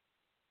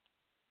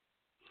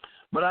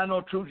 But I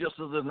know true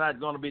justice is not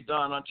going to be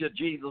done until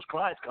Jesus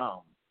Christ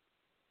comes.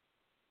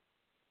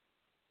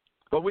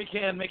 But we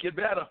can make it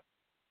better.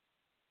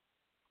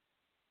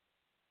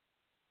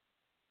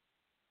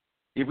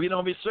 If we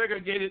don't be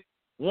segregated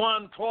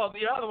one toward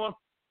the other one,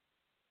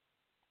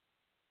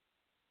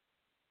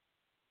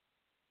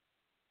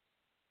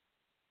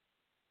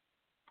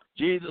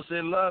 Jesus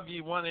said, love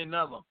ye one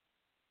another.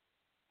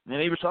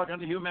 And he was talking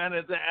to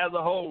humanity as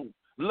a whole.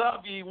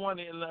 Love ye one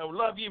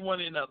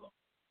another.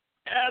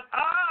 As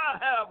I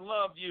have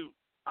loved you,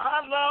 I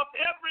love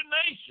every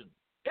nation,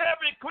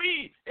 every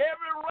creed,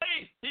 every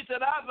race. He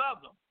said, I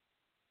love them.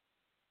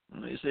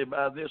 And he said,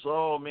 by this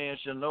all men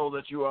shall know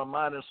that you are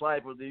my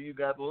disciples, that you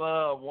got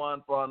love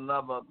one for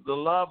another. The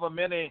love of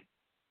many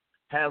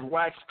has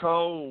waxed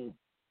cold.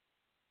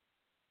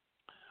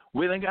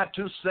 We done got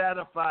too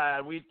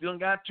satisfied. We done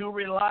got too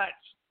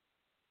relaxed.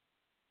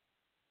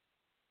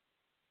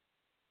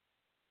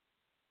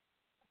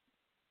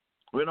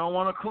 We don't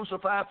want to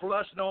crucify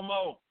flesh no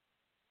more.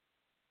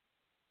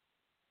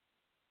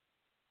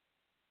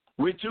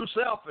 We're too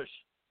selfish.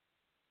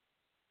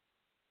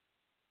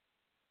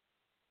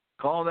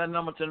 Call that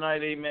number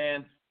tonight,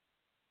 amen.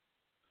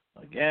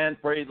 Again,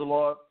 praise the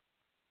Lord.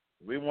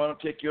 We want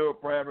to take your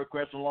prayer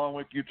request along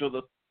with you to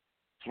the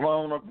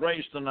throne of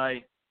grace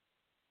tonight.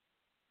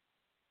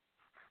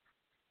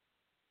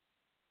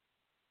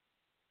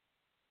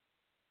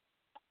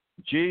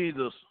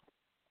 Jesus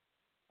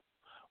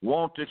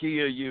wants to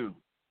hear you.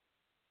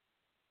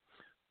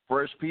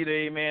 1 Peter,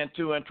 amen,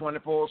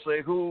 2:24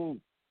 say, who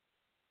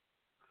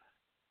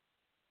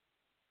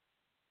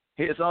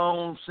his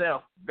own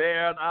self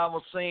bared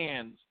our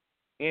sins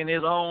in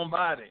his own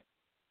body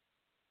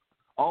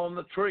on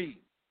the tree,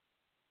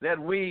 that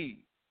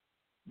we,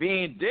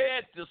 being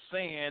dead to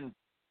sin,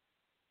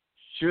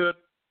 should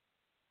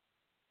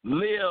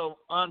live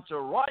unto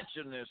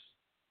righteousness,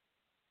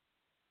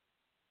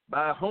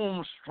 by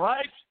whom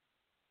stripes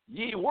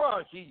ye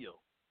were healed.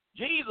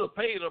 Jesus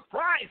paid a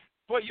price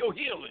for your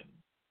healing.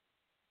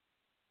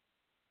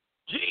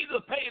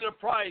 Jesus paid a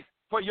price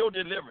for your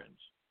deliverance.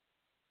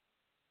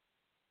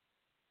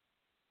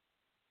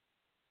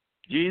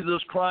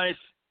 Jesus Christ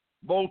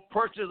both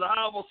purchased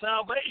our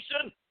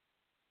salvation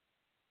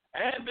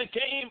and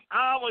became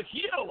our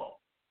healer.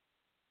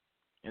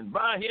 And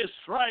by his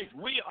stripes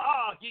we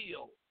are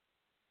healed.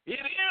 It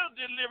is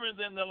deliverance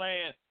in the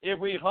land if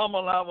we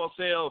humble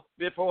ourselves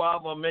before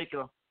our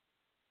Maker.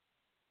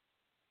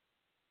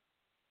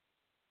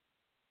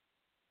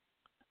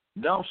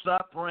 Don't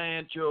stop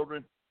praying,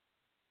 children.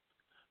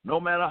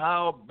 No matter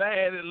how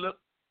bad it looks,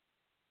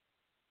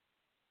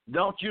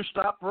 don't you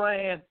stop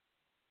praying.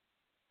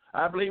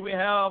 I believe we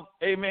have,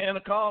 amen,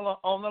 a caller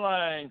on the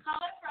line.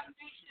 Caller from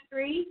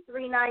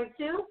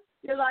 332.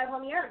 You're live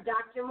on the air.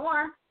 Dr.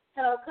 Moore.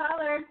 Hello,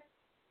 caller.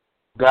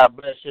 God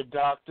bless you,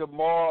 Dr.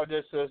 Moore.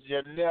 This is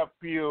your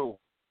nephew.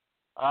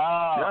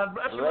 God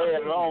bless you. Lay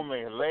it on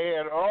me. Lay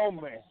it on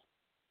me.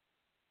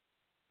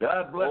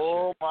 God bless you.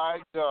 Oh,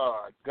 my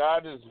God.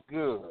 God is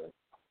good.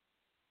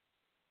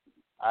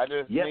 I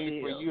just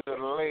need for you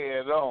to lay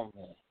it on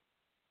me.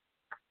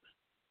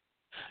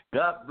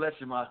 God bless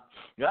you,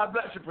 God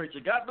bless you, preacher.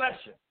 God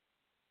bless you.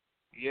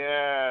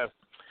 Yes.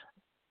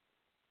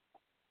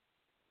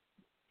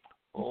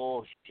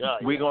 Oh,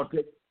 shut. We're going to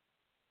take,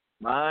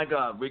 my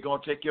God, we're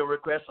going to take your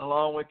request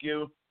along with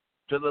you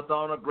to the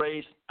throne of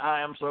grace. I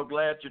am so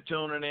glad you're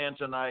tuning in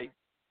tonight.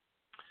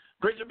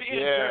 Preacher, be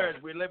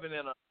encouraged. We're really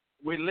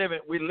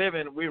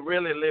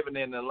living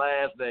in the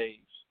last days.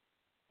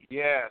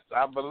 Yes,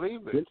 I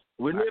believe it.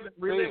 We're living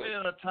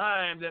in a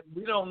time that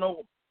we don't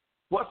know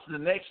what's the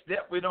next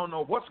step. We don't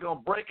know what's going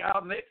to break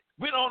out next.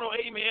 We don't know,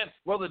 amen,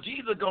 whether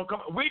Jesus is going to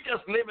come. We're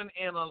just living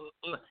in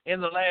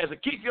the last.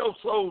 Keep your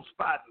soul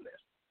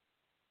spotless.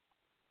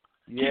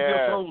 Keep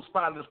your soul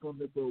spotless from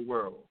this whole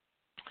world.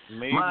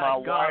 Me, my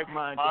wife,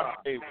 my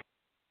baby.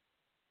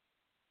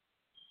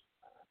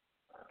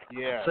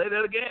 Yeah. Say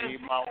that again.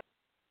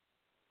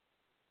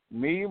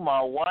 Me,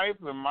 my wife,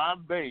 and my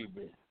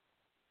baby.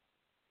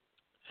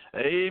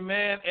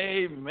 Amen,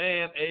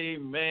 amen,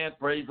 amen.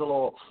 Praise the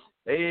Lord.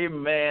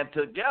 Amen.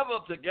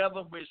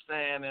 Together we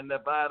stand, and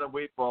divided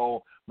we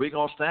fall. We're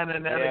going to stand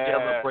in there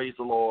together. Praise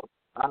the Lord.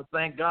 I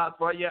thank God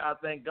for you. I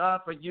thank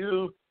God for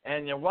you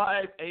and your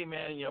wife.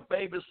 Amen. And your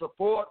baby's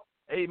support.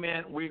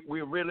 Amen. We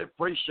really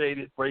appreciate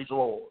it. Praise the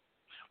Lord.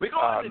 We're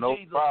going to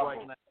Jesus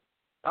right now.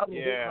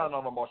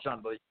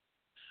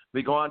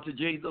 We're going to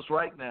Jesus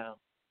right now.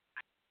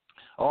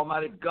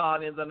 Almighty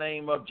God, in the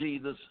name of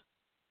Jesus,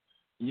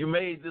 you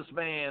made this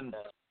man,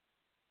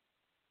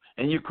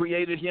 and you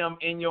created him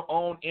in your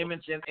own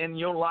image and in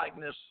your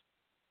likeness.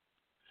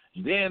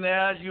 Then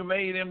as you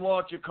made him,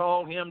 Lord, you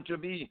called him to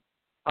be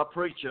a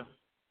preacher.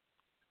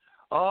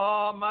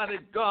 Almighty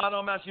God,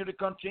 I'm asking you to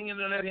continue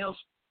to let him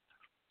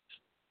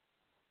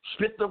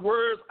spit the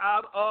words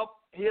out of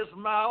his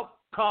mouth,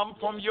 come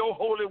from your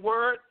holy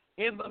word,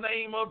 in the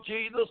name of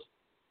Jesus.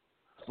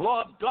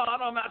 Lord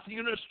God, I'm asking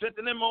you to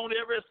strengthen him on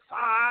every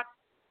side.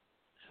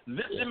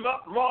 Lift him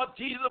up, Lord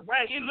Jesus,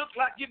 where he looks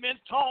like you've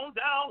been torn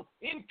down.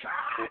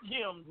 Encourage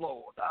him,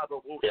 Lord.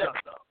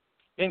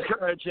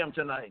 Encourage him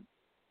tonight.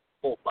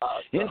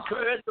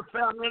 Encourage the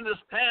family to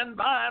stand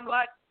by him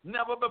like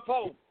never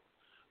before.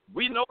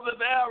 We know that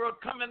there will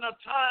come in a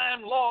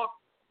time, Lord,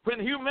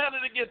 when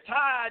humanity gets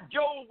tired.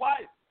 Joe's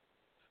wife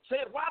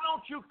said, why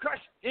don't you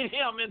curse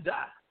him and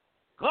die?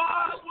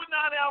 God would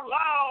not have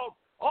allowed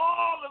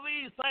all of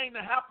these things to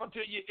happen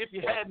to you if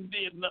you hadn't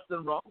did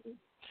nothing wrong.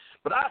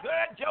 But I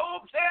heard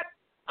Job said,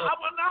 I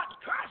will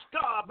not curse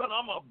God, but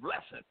I'm a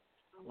blessing.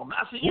 I'm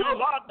asking you,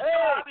 Lord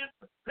God,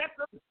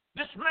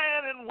 this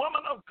man and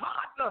woman of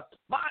God,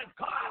 my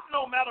God,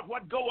 no matter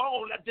what go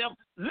on, let them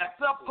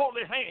lift up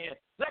holy hands.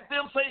 Let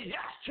them say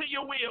yes to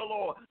your will,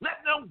 Lord.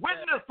 Let them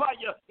witness for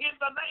you in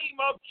the name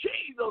of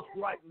Jesus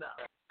right now.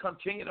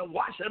 Continue to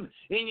wash him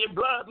in your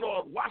blood,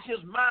 Lord. Wash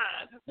his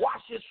mind.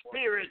 Wash his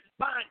spirit.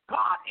 My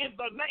God, in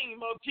the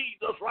name of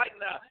Jesus right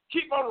now.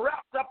 Keep him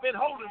wrapped up in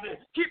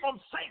holiness. Keep him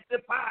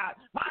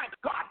sanctified. My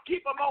God,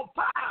 keep him on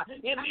fire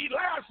in these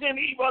last and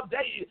evil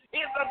days.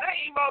 In the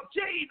name of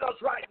Jesus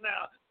right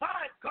now.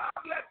 My God,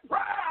 let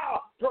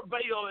prayer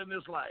prevail in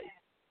this life.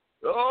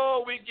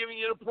 Oh, we're giving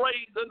you the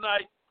praise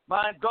tonight.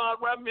 My God,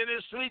 while many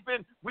are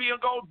sleeping, we are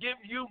going to give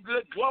you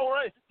good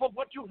glory for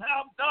what you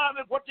have done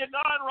and what you're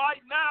doing right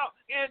now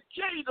in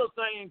Jesus'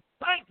 name.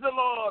 Thank the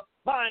Lord,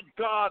 my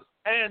God,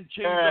 and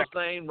Jesus'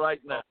 name right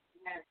now.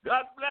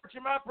 God bless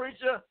you, my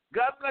preacher.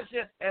 God bless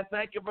you, and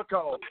thank you for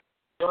calling.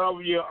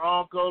 Love you,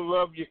 Uncle.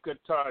 Love you,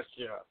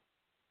 Katasha.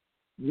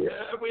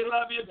 Yeah, we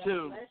love you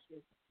too.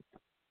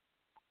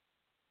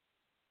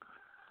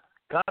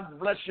 God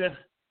bless you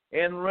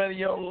in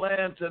Radio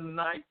Land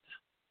tonight.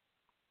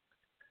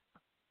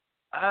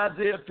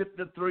 Isaiah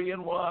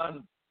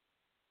 53:1.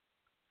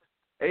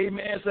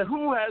 Amen. Said,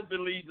 who has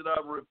believed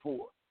our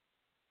report?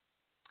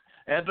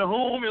 And to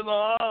whom is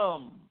the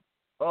arm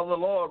of the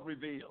Lord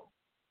revealed?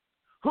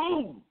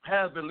 Who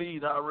has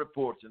believed our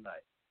report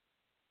tonight?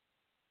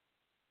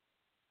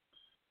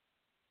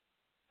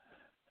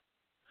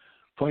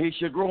 For he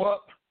shall grow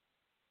up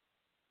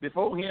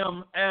before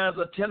him as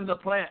a tender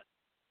plant,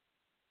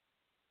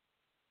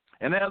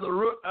 and as a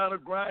root out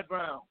of dry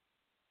ground.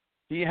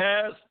 He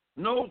has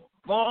no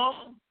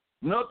form,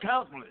 no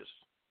countenance.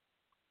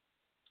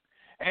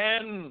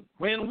 And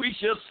when we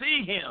shall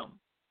see him,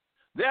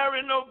 there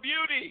is no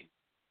beauty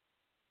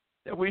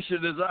that we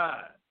should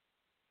desire.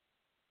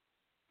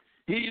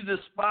 He's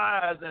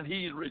despised and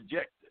he's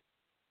rejected.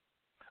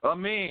 A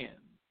man.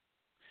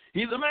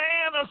 He's a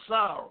man of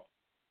sorrow.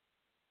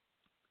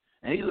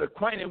 And he's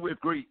acquainted with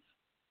grief.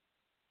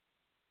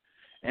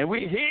 And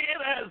we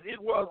hid as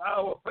it was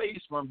our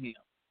face from him.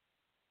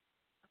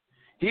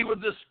 He was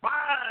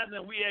despised,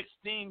 and we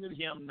esteemed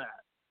him not.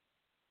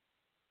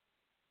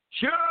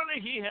 Surely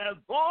he has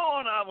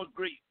borne our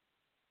grief,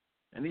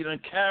 and he done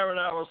carried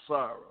our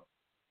sorrow.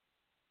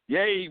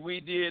 Yea, we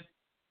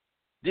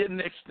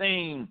didn't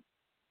esteem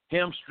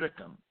him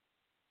stricken,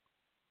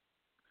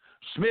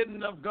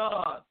 smitten of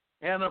God,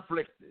 and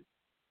afflicted.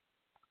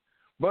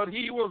 But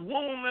he was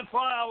wounded for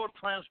our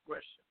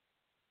transgression.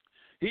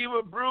 He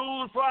was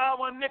bruised for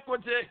our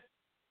iniquity.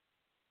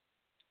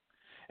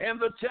 And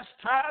the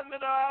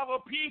chastisement of our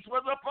peace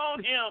was upon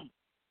him.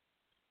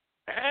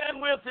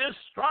 And with his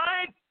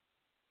stripes,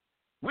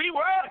 we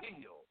were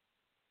healed.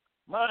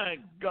 My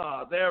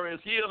God, there is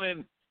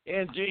healing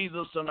in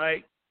Jesus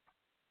tonight.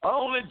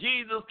 Only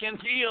Jesus can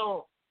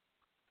heal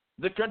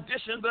the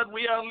conditions that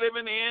we are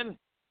living in.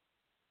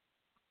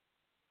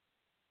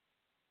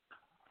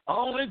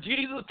 Only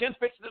Jesus can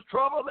fix the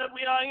trouble that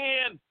we are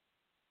in.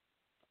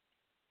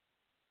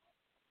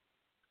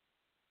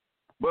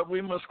 But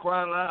we must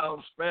cry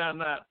loud, spare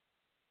not.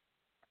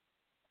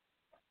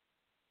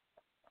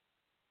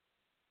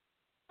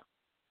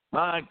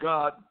 My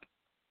God,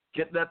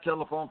 get that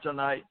telephone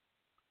tonight.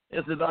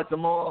 Is it Dr.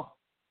 Moore?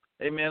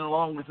 amen,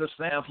 along with the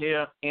staff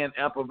here in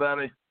Apple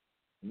Valley,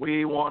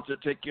 we want to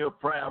take your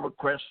prayer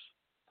requests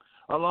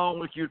along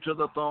with you to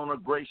the throne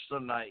of grace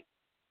tonight.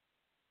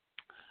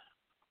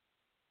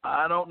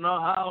 I don't know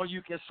how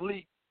you can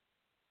sleep,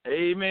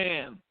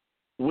 amen,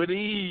 with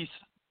ease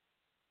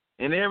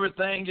and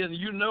everything, and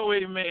you know,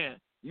 amen,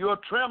 you're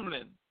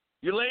trembling.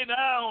 You lay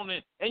down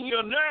and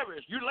you're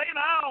nervous. You lay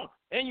down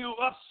and you're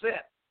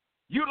upset.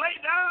 You lay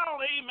down,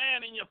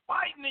 amen, and you're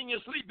fighting in your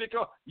sleep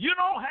because you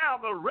don't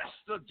have the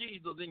rest of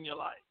Jesus in your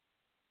life.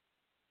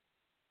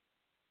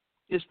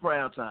 It's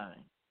prayer time.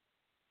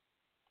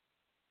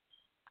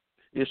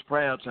 It's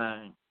prayer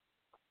time.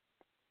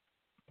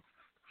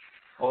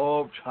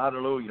 Oh,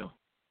 hallelujah.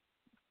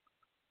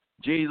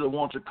 Jesus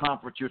wants to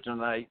comfort you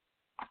tonight.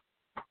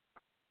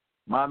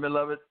 My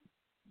beloved,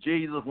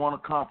 Jesus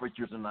wants to comfort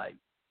you tonight.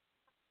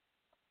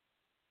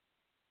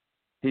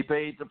 He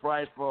paid the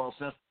price for us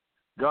since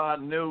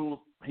God knew,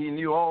 he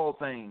knew all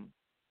things,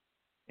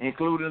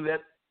 including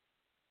that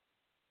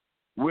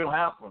will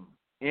happen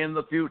in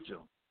the future.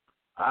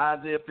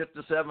 Isaiah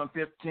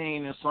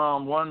 57:15 and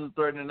Psalm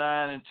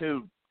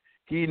 139:2.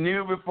 He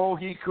knew before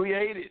he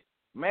created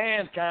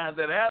mankind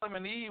that Adam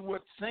and Eve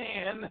would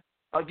sin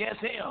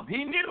against him.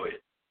 He knew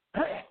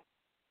it.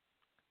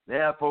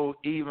 Therefore,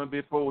 even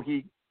before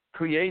he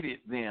created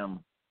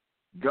them,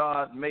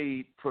 God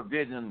made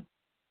provision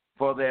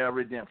for their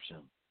redemption.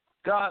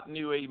 God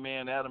knew,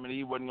 amen, Adam and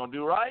Eve wasn't going to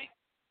do right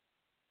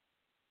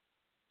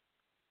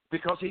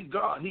because he's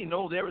God. He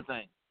knows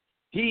everything.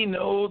 He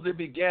knows the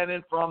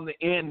beginning from the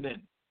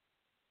ending.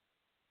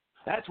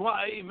 That's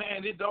why,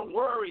 amen, it don't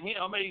worry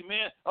him,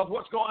 amen, of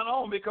what's going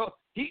on because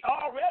he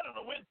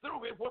already went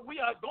through it, what we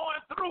are going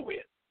through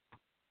it.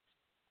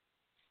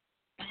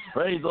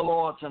 Praise the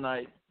Lord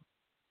tonight.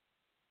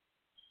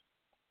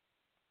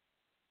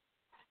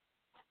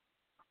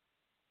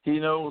 He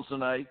knows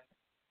tonight.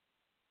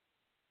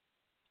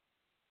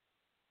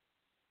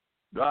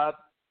 God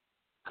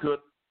could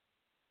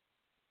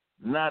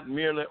not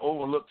merely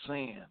overlook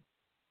sin.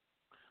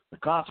 The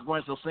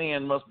consequence of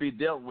sin must be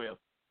dealt with.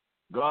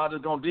 God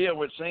is going to deal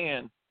with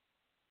sin.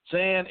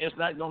 Sin is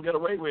not going to get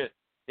away with.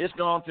 It's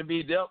going to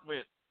be dealt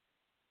with.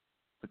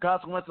 The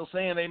consequence of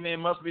sin, amen,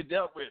 must be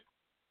dealt with.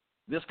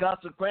 This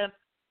consequence,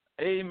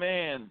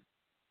 amen,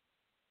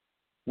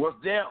 was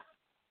death.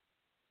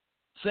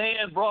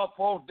 Sin brought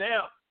forth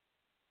death.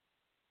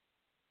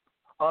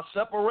 A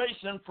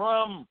separation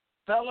from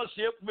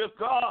fellowship with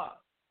God.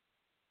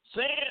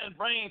 Sin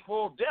brings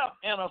forth death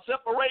and a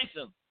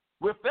separation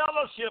with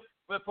fellowship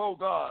before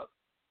God.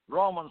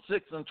 Romans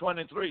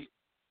 6:23.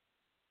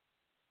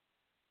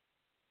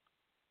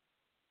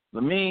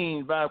 The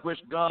means by which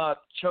God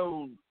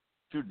chose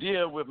to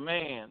deal with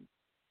man.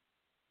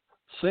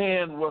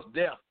 Sin was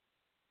death.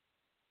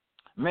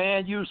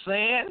 Man, you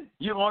sin,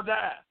 you're going to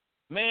die.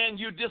 Man,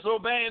 you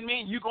disobeying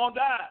me, you're going to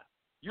die.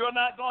 You're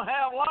not going to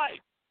have life.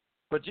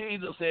 But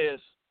Jesus says,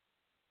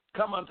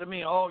 come unto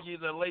me, all ye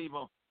that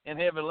labor and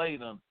heavy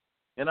laden,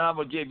 and I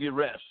will give you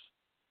rest.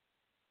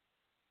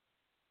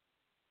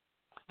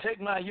 Take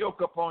my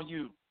yoke upon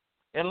you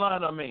and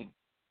learn of me.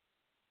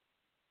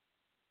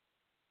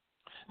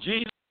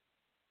 Jesus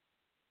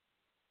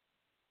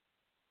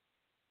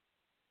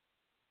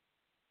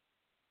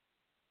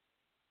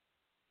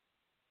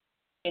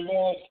the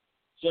more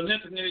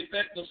significant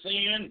effect of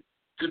sin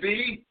to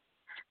be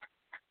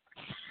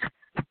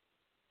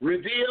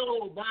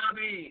revealed by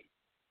the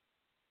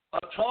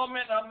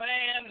atonement of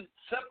man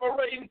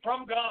separating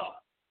from God.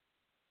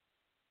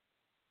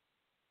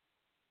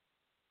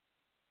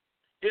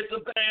 It's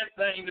a bad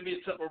thing to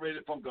be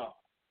separated from God.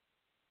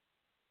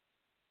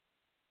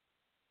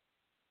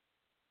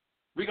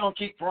 We're going to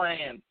keep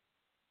praying.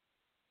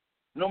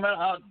 No matter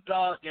how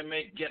dark it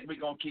may get, we're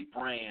going to keep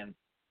praying.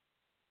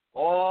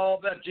 All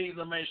that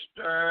Jesus may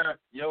stir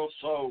your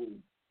soul.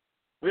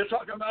 We're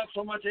talking about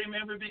so much,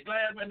 amen. We'll be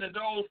glad when the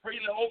doors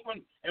freely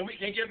open and we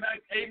can get back,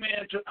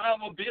 amen, to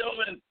our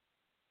building.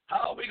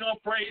 How are we going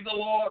to praise the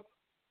Lord?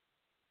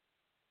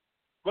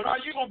 But are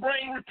you going to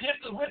bring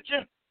repentance with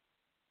you?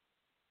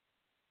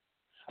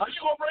 Are you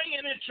going to bring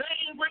any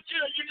change with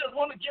you? Or you just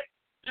want to get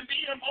to be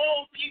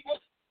among people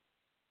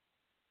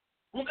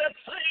with that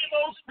same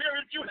old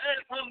spirit you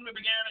had from the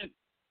beginning?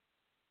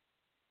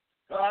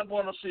 God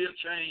wants to see a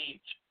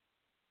change.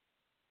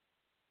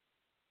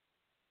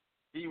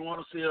 He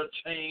wants to see a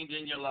change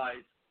in your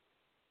life.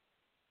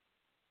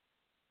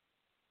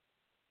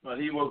 But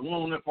he was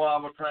wounded for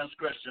our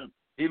transgression.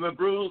 He was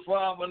bruised for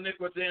our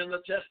iniquity, and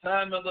the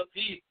chastisement of the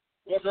peace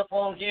was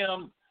upon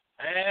him.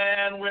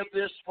 And with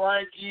this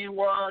stripe ye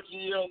were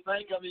healed.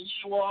 Think of it,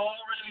 ye were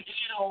already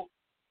healed.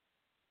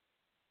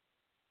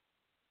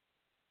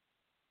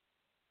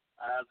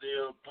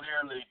 Isaiah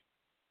clearly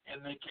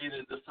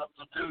indicated the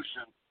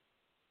substitution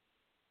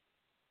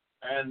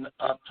and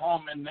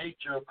atonement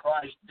nature of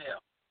Christ's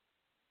death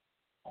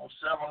on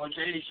several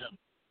occasions.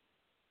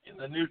 In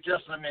the New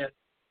Testament,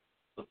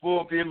 the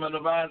fulfillment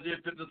of Isaiah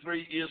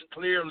 53 is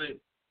clearly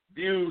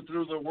viewed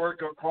through the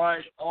work of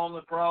Christ on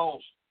the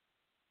cross.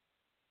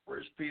 1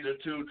 Peter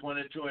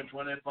 2:22 and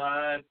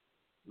 25.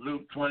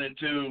 Luke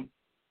 22,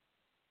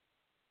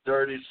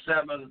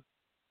 37,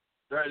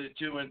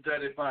 32, and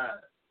 35.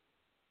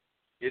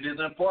 It is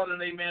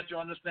important, amen, to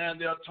understand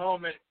the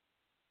atonement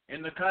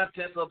in the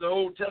context of the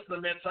Old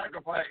Testament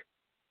sacrifice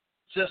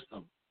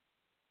system,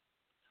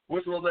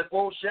 which was a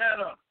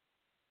foreshadow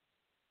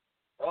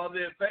of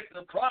the effect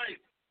of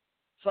Christ's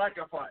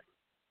sacrifice.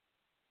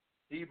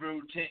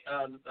 Hebrews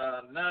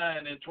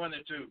 9 and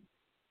 22.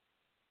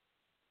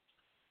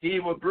 He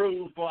was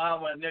bruised for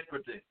our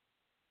iniquity,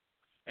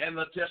 and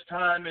the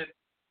chastisement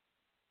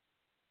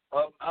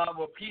of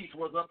our peace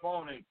was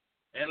upon him.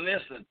 And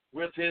listen,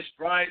 with his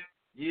stripes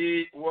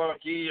ye were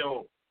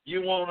healed.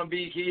 You want to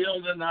be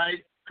healed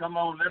tonight? Come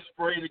on, let's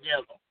pray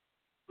together.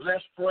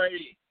 Let's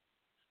pray.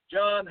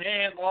 John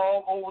hands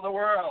all over the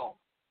world.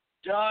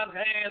 John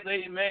hands,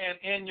 amen,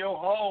 in your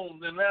home.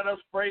 Then let us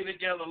pray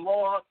together.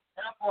 Lord,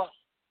 help us.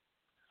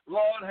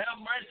 Lord, have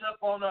mercy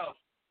upon us.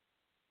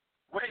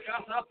 Wake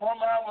us up from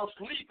our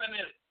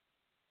sleepiness.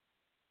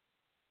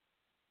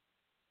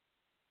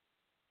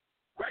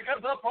 Wake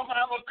us up from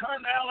our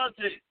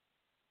carnality.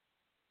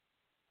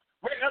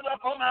 Wake us up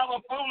from our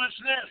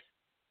foolishness,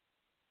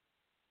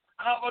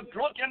 our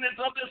drunkenness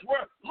of this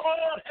world.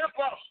 Lord, help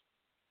us.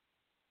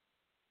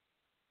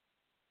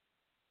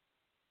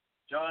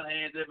 John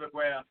hands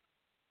everywhere,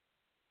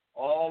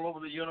 all over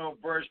the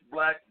universe,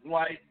 black,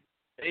 white,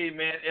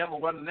 amen,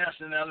 every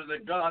nationality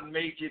that God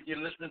made you. If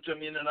you're listening to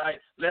me tonight,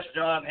 let's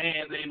John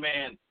hands,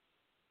 amen.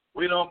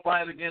 We don't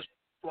fight against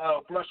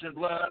flesh and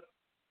blood,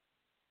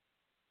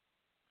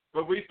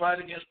 but we fight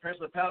against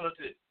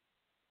principalities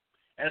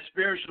and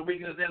spiritual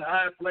weakness in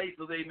high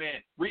places,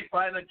 amen. We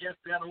fight against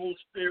that old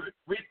spirit.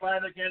 We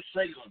fight against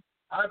Satan.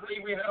 I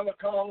believe we have a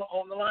call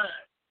on the line.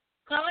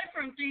 Caller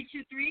from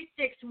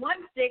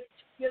 323-616.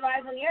 You're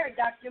live on the air,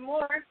 Dr.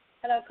 Moore.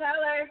 Hello,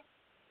 caller.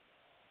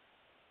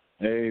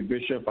 Hey,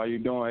 Bishop, how you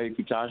doing?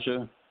 Hey,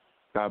 Katasha.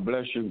 God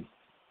bless you.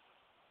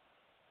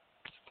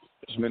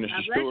 It's Minister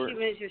Stewart. God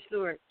bless you, Minister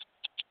Stewart.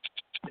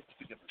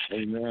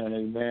 Amen,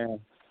 amen.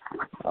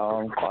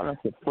 Calling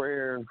for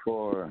prayer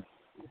for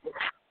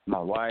my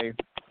wife.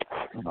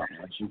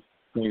 She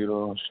continue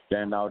to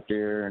stand out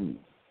there and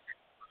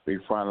be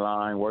front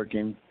line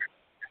working.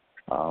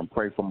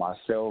 Pray for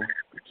myself,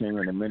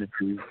 continuing the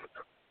ministry,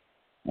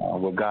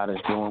 what God is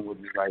doing with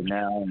me right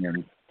now,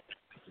 and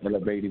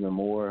elevate even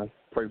more.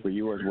 Pray for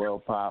you as well,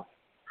 Pop.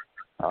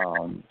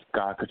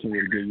 God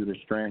continue to give you the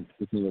strength,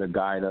 continue to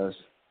guide us.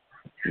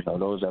 You know,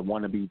 those that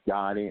want to be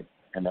guided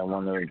and that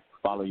want to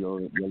follow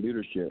your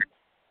leadership.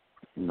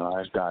 You know,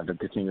 I ask God to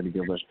continue to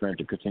give us strength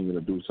to continue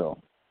to do so.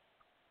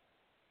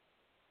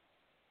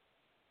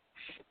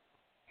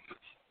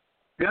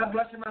 God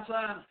bless you, my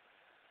son.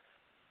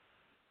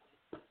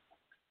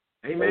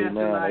 Amen.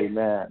 Tonight.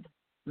 Amen.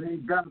 Praise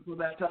God for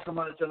that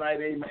testimony tonight.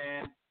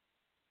 Amen.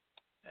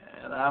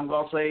 And I'm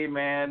going to say,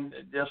 amen,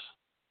 just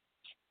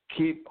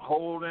keep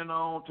holding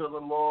on to the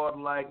Lord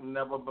like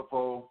never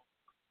before.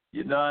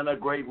 You've done a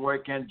great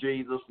work in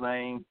Jesus'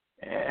 name.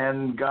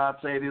 And God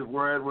said his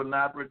word will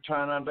not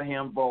return unto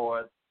him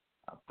void.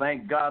 I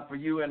thank God for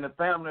you and the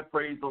family,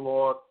 praise the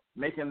Lord,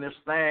 making this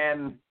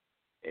stand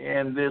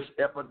in this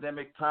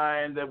epidemic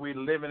time that we're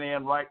living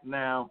in right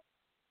now.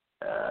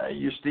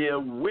 You're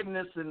still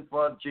witnessing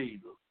for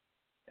Jesus.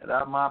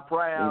 And my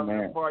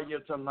prayer for you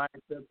tonight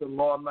that the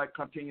Lord might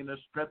continue to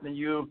strengthen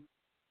you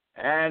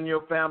and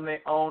your family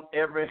on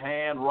every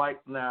hand right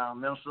now.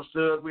 Minister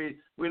Stud, we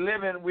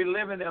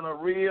living in a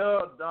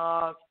real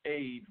dark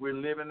age. We're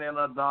living in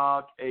a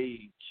dark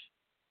age.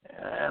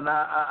 And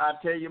I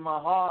tell you, my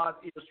heart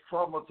is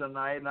troubled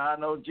tonight. And I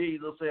know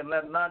Jesus said,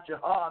 let not your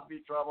heart be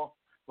troubled.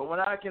 But when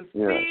I can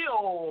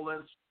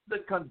feel the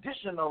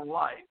condition of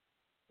life,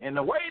 and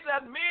the way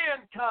that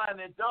mankind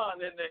is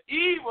done, and the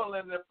evil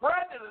and the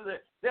prejudice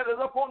that is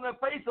upon the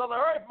face of the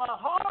earth, my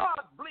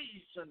heart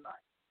bleeds tonight.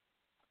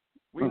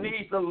 We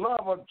need the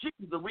love of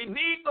Jesus. We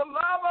need the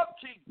love of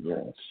Jesus.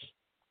 Yes.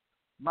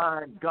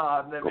 My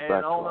God, and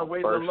the only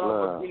way the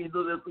love of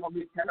Jesus is going to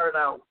be carried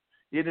out,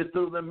 it is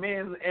through the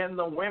men and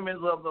the women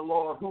of the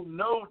Lord who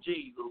know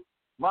Jesus.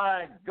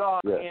 My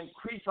God,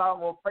 increase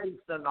our faith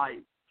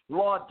tonight.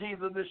 Lord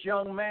Jesus, this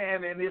young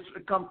man and his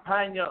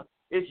companion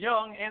is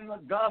young in the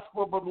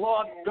gospel, but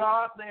Lord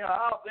God, they are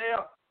out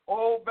there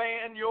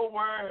obeying your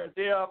word.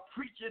 They are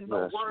preaching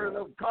the word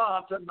of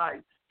God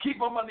tonight. Keep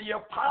them under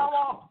your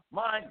power.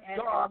 My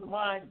God,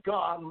 my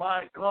God,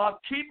 my God.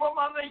 Keep them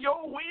under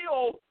your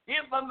will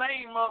in the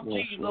name of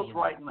Jesus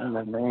right now. In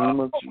the name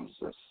of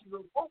Jesus.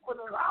 Open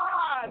his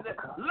eyes.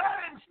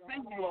 Let him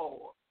see,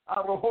 Lord.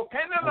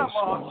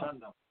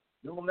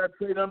 Don't let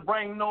Satan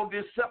bring no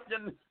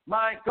deception,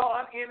 my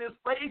God, in his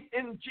face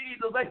in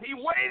Jesus. That he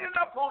waiting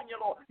upon you,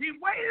 Lord. He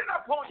waiting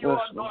upon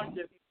your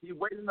anointing. He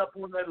waiting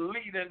upon the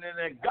leading and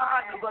the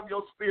guidance of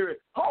your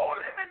spirit. Hold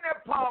him in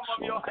the palm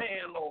of your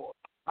hand, Lord.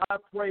 I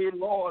pray,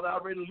 Lord, I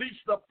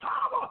release the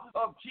power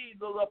of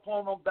Jesus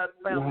upon that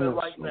family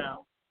right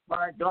now.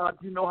 My God,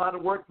 you know how to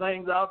work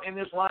things out in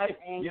this life.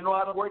 You know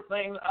how to work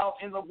things out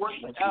in the work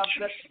that,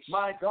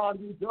 my God,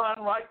 you've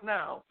done right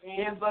now.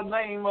 In the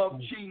name of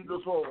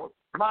Jesus, Lord.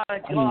 My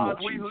God,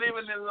 we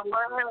living in the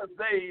last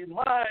days.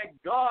 My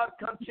God,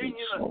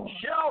 continue to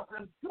shout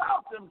him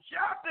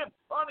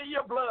under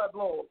your blood,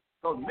 Lord.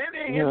 Because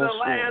many in the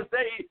last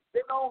days,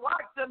 they don't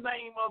like the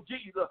name of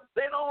Jesus.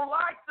 They don't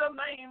like the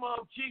name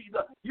of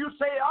Jesus. You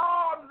say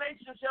all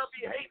nations shall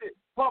be hated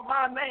for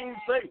my name's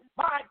sake.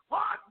 My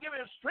God, give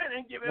him strength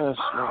and give him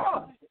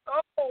power.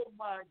 Oh,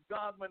 my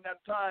God, when that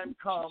time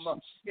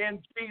comes,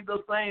 in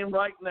Jesus' name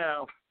right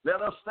now,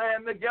 let us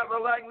stand together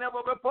like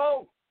never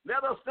before.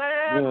 Let us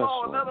stand,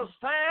 Lord. Let us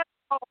stand,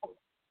 Lord.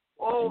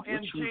 Oh,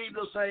 in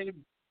Jesus'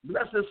 name.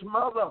 Bless his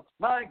mother.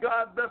 My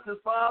God, bless his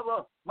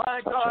father.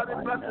 My God,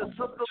 and bless his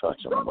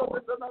sister. Brother,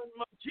 in the name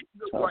of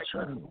Jesus right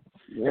now.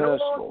 Yes,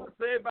 Lord,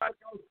 say, by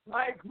your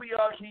stripes we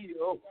are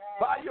healed.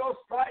 By your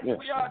stripes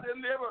we are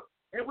delivered.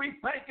 And we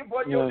thank you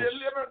for your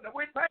deliverance. And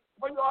we thank you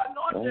for your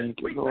anointing.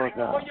 We thank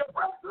you for your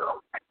breakthrough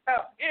right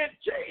now. In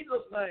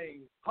Jesus'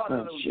 name.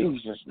 Hallelujah. In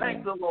Jesus'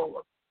 name. Thank the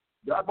Lord.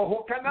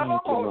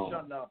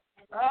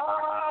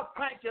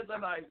 Thank you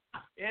tonight.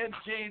 In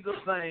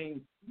Jesus'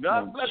 name.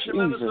 God bless you,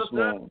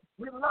 Minister.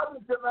 We love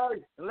you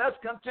tonight. And let's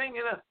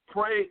continue to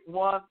pray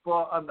one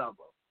for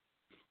another.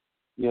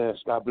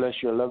 Yes, God bless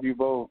you. I love you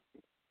both.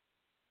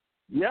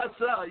 Yes,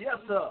 sir. Yes,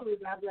 sir.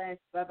 God bless.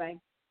 Bye-bye.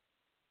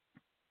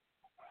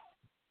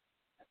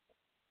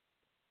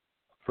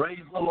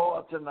 Praise the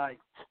Lord tonight.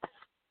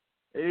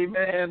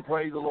 Amen.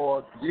 Praise the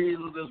Lord.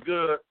 Jesus is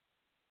good.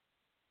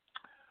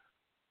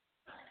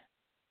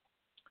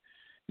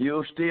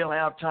 You still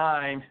have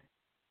time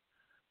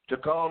to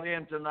call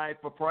in tonight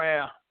for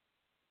prayer.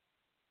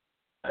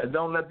 And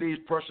don't let these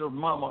persons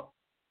murmur.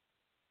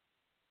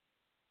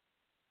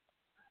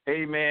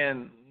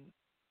 Amen.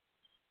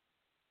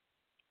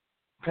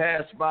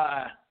 Pass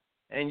by,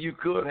 and you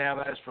could have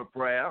asked for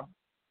prayer,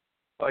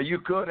 or you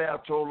could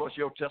have told us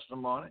your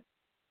testimony.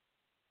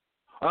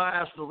 I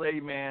asked us,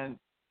 amen,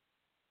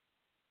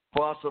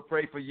 for us to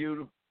pray for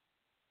you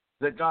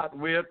that God's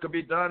will could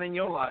be done in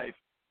your life.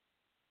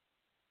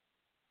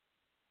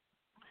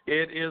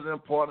 It is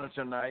important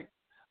tonight.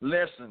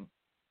 Listen,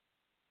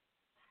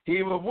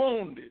 he was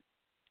wounded.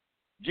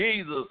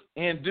 Jesus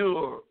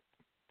endured.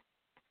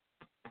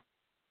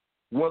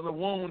 Was a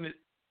wound that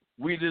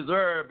we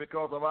deserve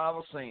because of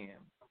our sin.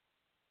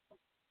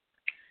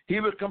 He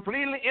was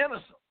completely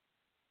innocent.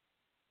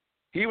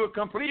 He was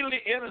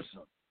completely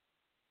innocent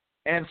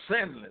and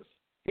sinless.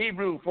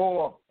 Hebrews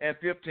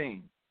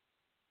 4:15.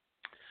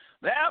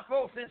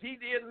 Therefore, since he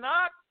did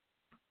not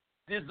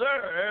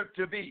deserve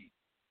to be,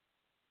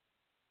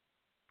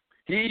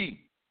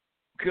 he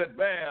could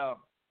bear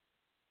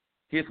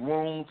his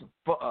wounds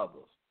for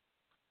others.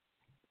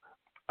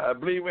 I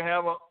believe we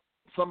have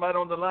somebody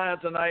on the line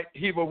tonight.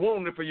 He was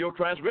wounded for your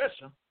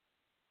transgression.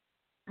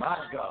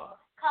 My God.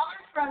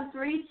 Calling from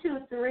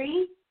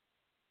 323-350.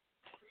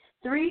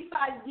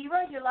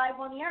 You're live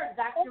on the air.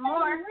 Dr.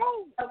 Moore.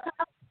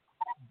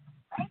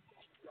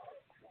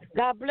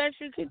 God bless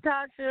you,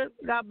 Ketasha.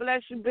 God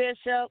bless you,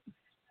 Bishop.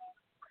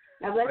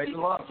 God bless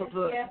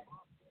you.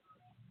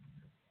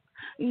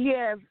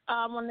 Yes,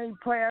 I'm going to need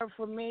prayer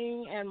for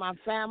me and my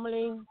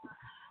family.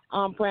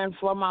 I'm praying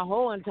for my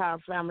whole entire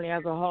family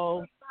as a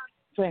whole.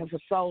 Praying for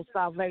soul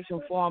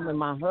salvation for them and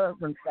my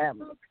husband's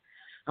family.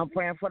 I'm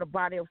praying for the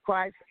body of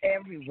Christ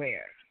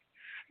everywhere.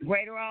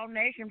 Greater All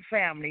Nation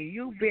family,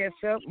 you,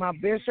 Bishop, my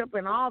bishop,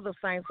 and all the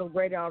saints of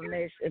Greater All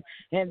Nation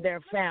and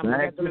their family.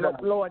 That the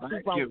Lord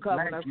keep on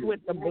covering us with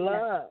the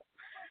blood.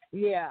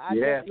 Yeah, I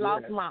just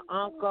lost my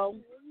uncle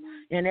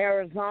in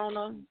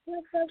Arizona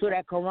to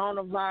that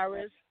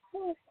coronavirus.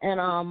 And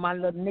my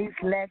little niece,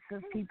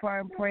 Lexus, keep her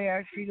in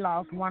prayer. She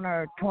lost one of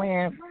her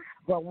twins,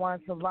 but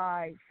one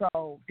survived.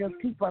 So just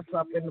keep us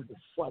up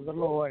for the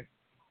Lord.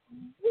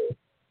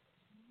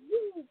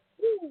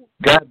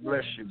 God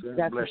bless you.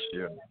 God bless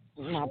you.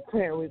 My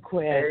prayer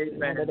request.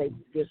 Amen. That they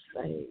get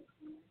saved.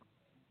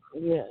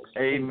 Yes.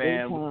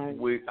 Amen.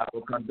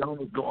 Our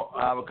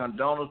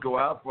condolences go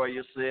out for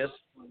you, sis.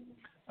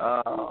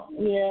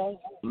 Yes.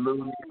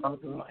 Little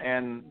uncle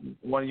and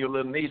one of your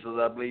little nieces,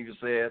 I believe you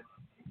said.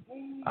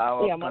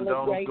 Our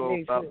condolences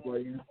go out for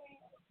you.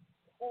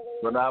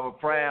 But our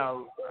prayer,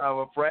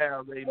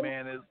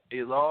 amen,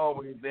 is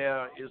always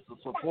there, is to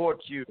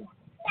support you.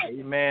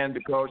 Amen,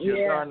 because you're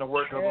doing the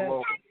work of the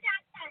Lord.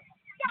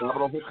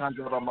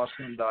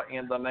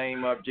 In the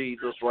name of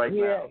Jesus right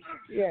now.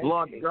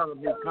 Lord God,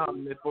 we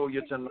come before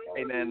you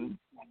tonight, and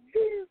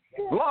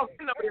Lord,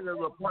 we know it is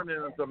appointed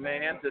unto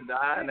man to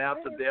die, and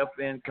after death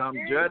then come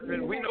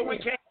judgment. We know we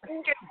can't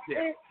get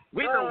there.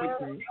 We know we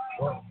can't.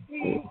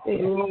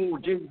 Oh,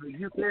 Jesus,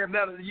 you said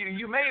that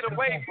you made a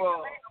way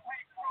for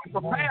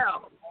prepare.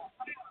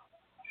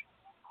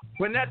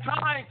 When that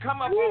time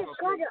come up on us,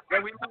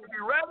 that we might be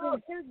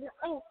ready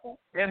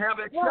and have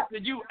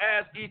accepted you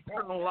as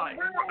eternal life.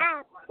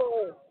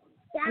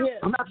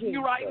 I'm asking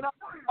you right now,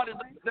 what is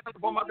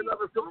for my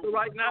beloved sister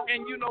right now,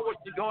 and you know what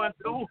you're going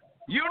through.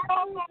 You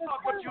know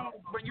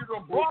but you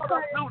done brought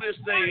us through this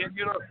day, and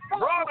you done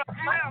brought us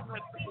down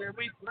this day, and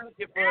we thank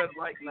you for it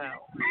right now.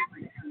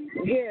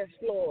 Yes,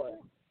 Lord.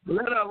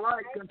 Let our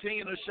light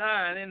continue to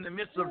shine in the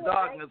midst of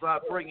darkness, I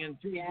pray in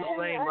Jesus'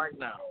 name right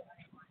now.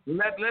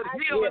 Let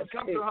healing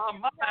come to her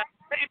mind,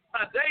 day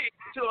by day,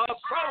 to her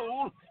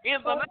soul,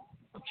 in the name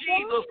of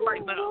Jesus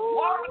right now.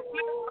 Lord,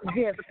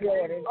 yes,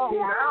 Lord.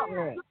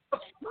 I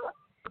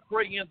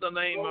pray in the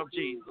name of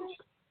Jesus.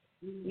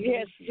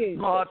 Yes, Jesus.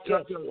 Lord,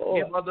 touch yes, her.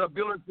 Lord. Give her the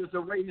ability to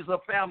raise a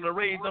family,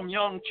 raise them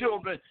young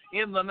children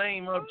in the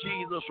name of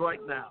Jesus right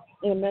now.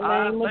 In the name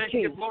I of thank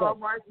Jesus. you for her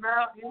right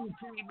now in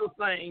Jesus'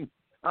 name.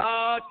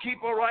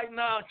 Keep her right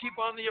now. Keep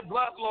her under your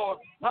blood, Lord.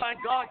 My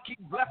God, keep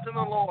blessing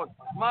her, Lord.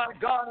 My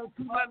God,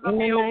 keep letting her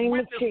be a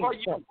witness for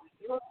you.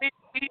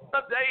 These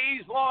the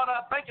days, Lord,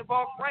 I thank you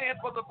for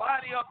praying for the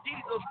body of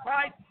Jesus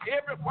Christ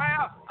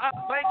everywhere. I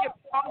thank you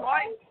for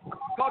life,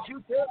 because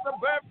you said the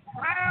very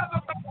prayers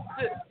of the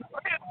righteous.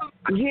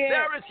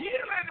 There is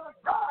healing in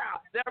prayer.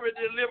 There is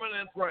deliverance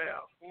in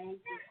prayer.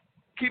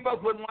 Keep us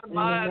with one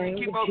mind and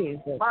keep us,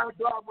 my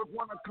God, with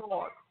one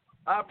accord.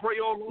 I pray,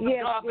 oh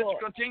Lord God, that you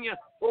continue to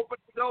open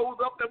the doors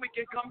up that we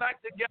can come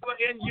back together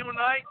and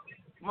unite.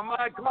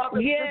 My God,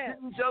 that we can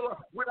see each other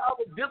with our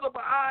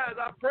visible eyes.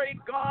 I pray,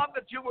 God,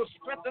 that you will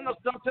strengthen us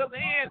until the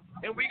end,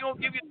 and we're going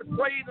to give you the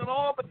praise and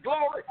all the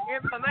glory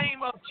in the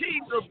name of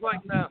Jesus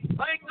right now.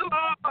 Thank you,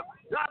 Lord.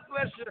 God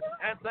bless you,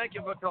 and thank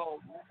you for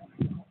calling.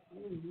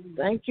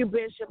 Thank you,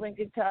 Bishop and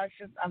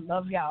Katasha. I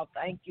love y'all.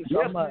 Thank you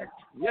so much.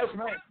 Yes,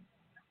 ma'am.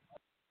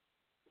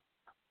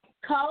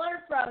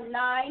 Caller from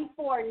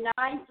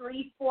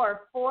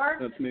 949344.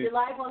 That's me. You're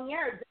live on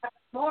your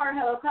more.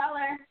 Hello,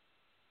 caller.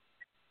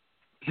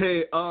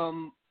 Hey,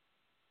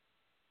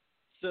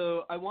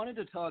 so I wanted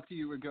to talk to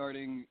you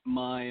regarding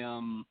my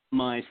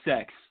my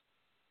sex.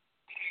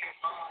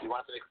 You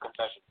want to make a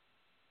confession?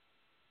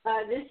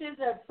 This is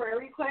a prayer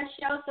request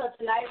show, so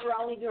tonight we're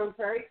only doing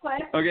prayer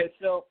requests. Okay,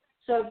 so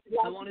if you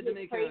I wanted to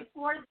make prayed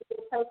for it,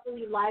 it's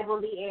hopefully live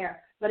on the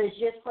air, but it's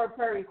just for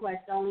prayer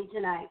requests only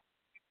tonight.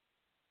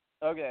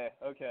 Okay.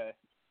 Do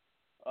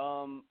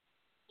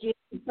you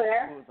need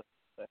prayer?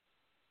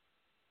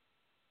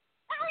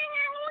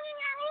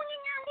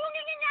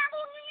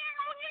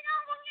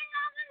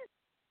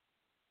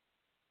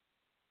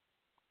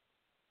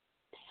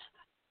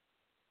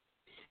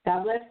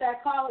 God bless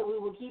that caller. We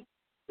will keep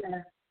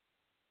there.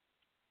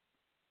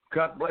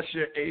 God bless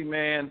you.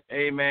 Amen.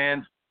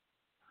 Amen.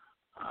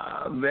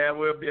 There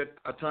will be a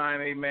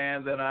time,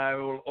 amen, that I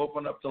will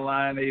open up the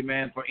line,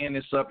 amen, for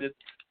any subject.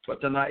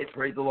 But tonight,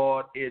 praise the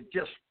Lord, it's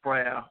just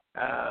prayer.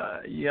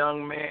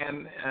 Young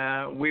man,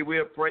 we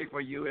will pray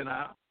for you, and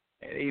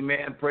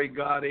amen, pray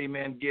God,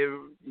 amen, give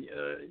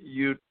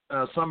you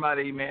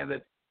somebody, amen,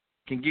 that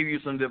can give you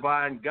some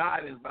divine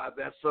guidance about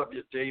that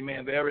subject,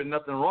 amen. There is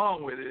nothing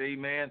wrong with it,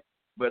 amen,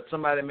 but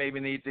somebody maybe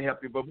needs to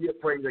help you. But we'll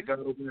pray that God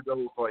open the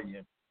door for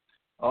you.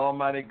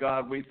 Almighty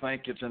God, we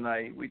thank you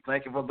tonight. We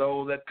thank you for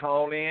those that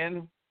call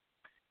in,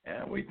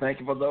 and we thank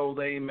you for those,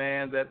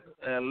 amen, that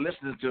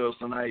listen to us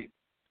tonight.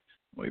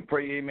 We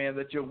pray, amen,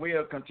 that your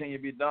will continue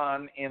to be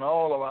done in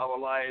all of our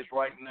lives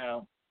right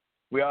now.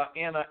 We are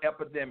in an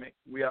epidemic.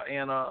 We are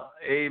in a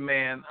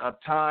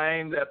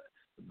time that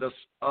the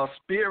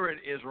spirit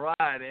is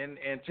riding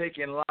and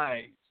taking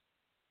lives.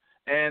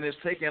 And it's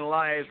taking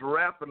lives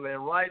rapidly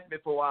right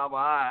before our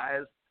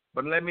eyes.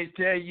 But let me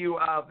tell you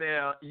out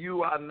there,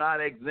 you are not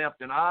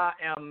exempted. I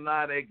am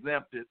not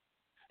exempted,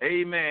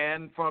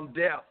 amen, from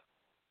death.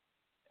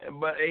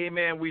 But,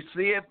 amen, we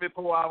see it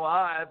before our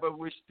eyes, but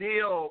we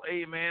still,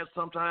 amen,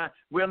 sometimes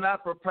we're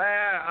not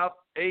prepared,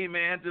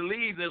 amen, to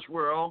leave this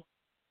world.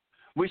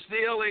 We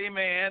still,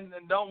 amen,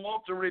 don't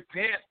want to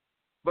repent,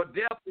 but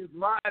death is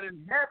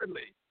riding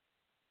heavily.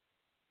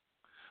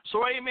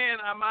 So, amen,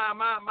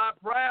 my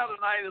prayer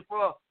tonight is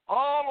for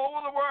all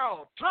over the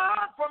world.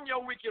 Turn from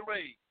your wicked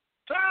ways.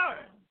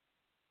 Turn.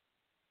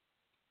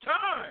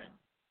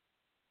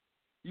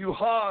 You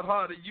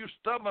hard-hearted, you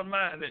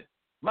stubborn-minded.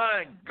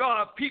 My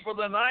God, people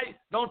tonight,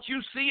 don't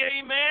you see,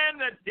 amen,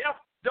 that death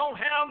don't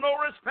have no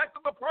respect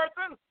of a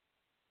person?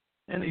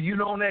 And if you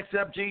don't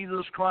accept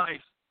Jesus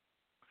Christ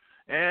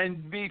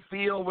and be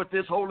filled with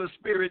this Holy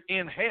Spirit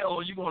in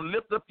hell, you're going to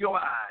lift up your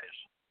eyes.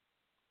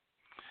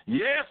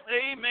 Yes,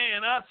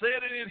 amen. I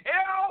said it, in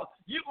hell,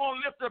 you're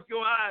going to lift up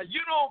your eyes.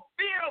 You don't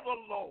fear the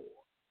Lord.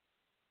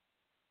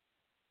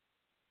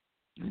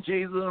 And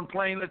Jesus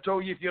plainly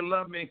told you, if you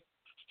love me,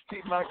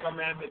 keep my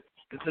commandments.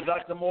 It's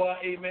Dr. Moore,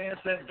 amen,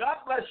 says, God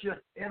bless you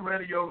in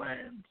Radio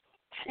Land.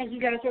 Thank you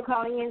guys for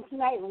calling in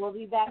tonight. We'll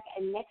be back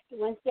next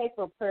Wednesday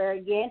for prayer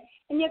again.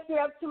 And if you're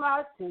up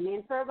tomorrow, tune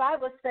in for a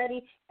Bible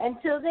study.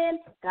 Until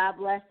then, God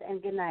bless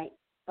and good night.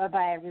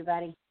 Bye-bye,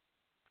 everybody.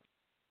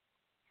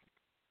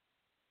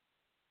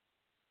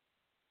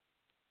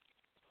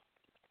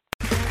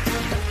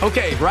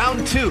 Okay,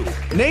 round two.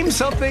 Name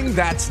something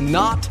that's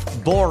not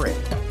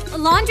boring. A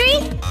laundry?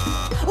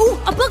 Ooh,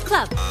 a book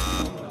club.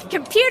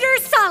 Computer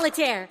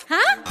solitaire,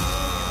 huh?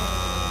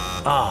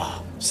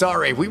 Ah,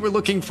 sorry, we were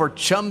looking for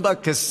Chumba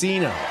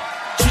Casino.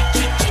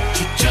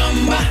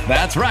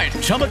 That's right,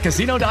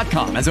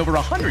 ChumbaCasino.com has over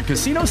 100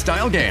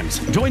 casino-style games.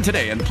 Join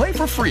today and play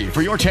for free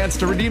for your chance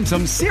to redeem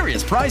some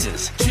serious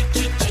prizes.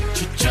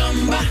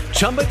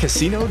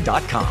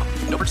 ChumbaCasino.com.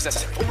 No purchase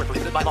necessary. Void where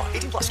prohibited by law.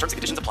 18+ terms and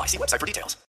conditions apply. See website for details.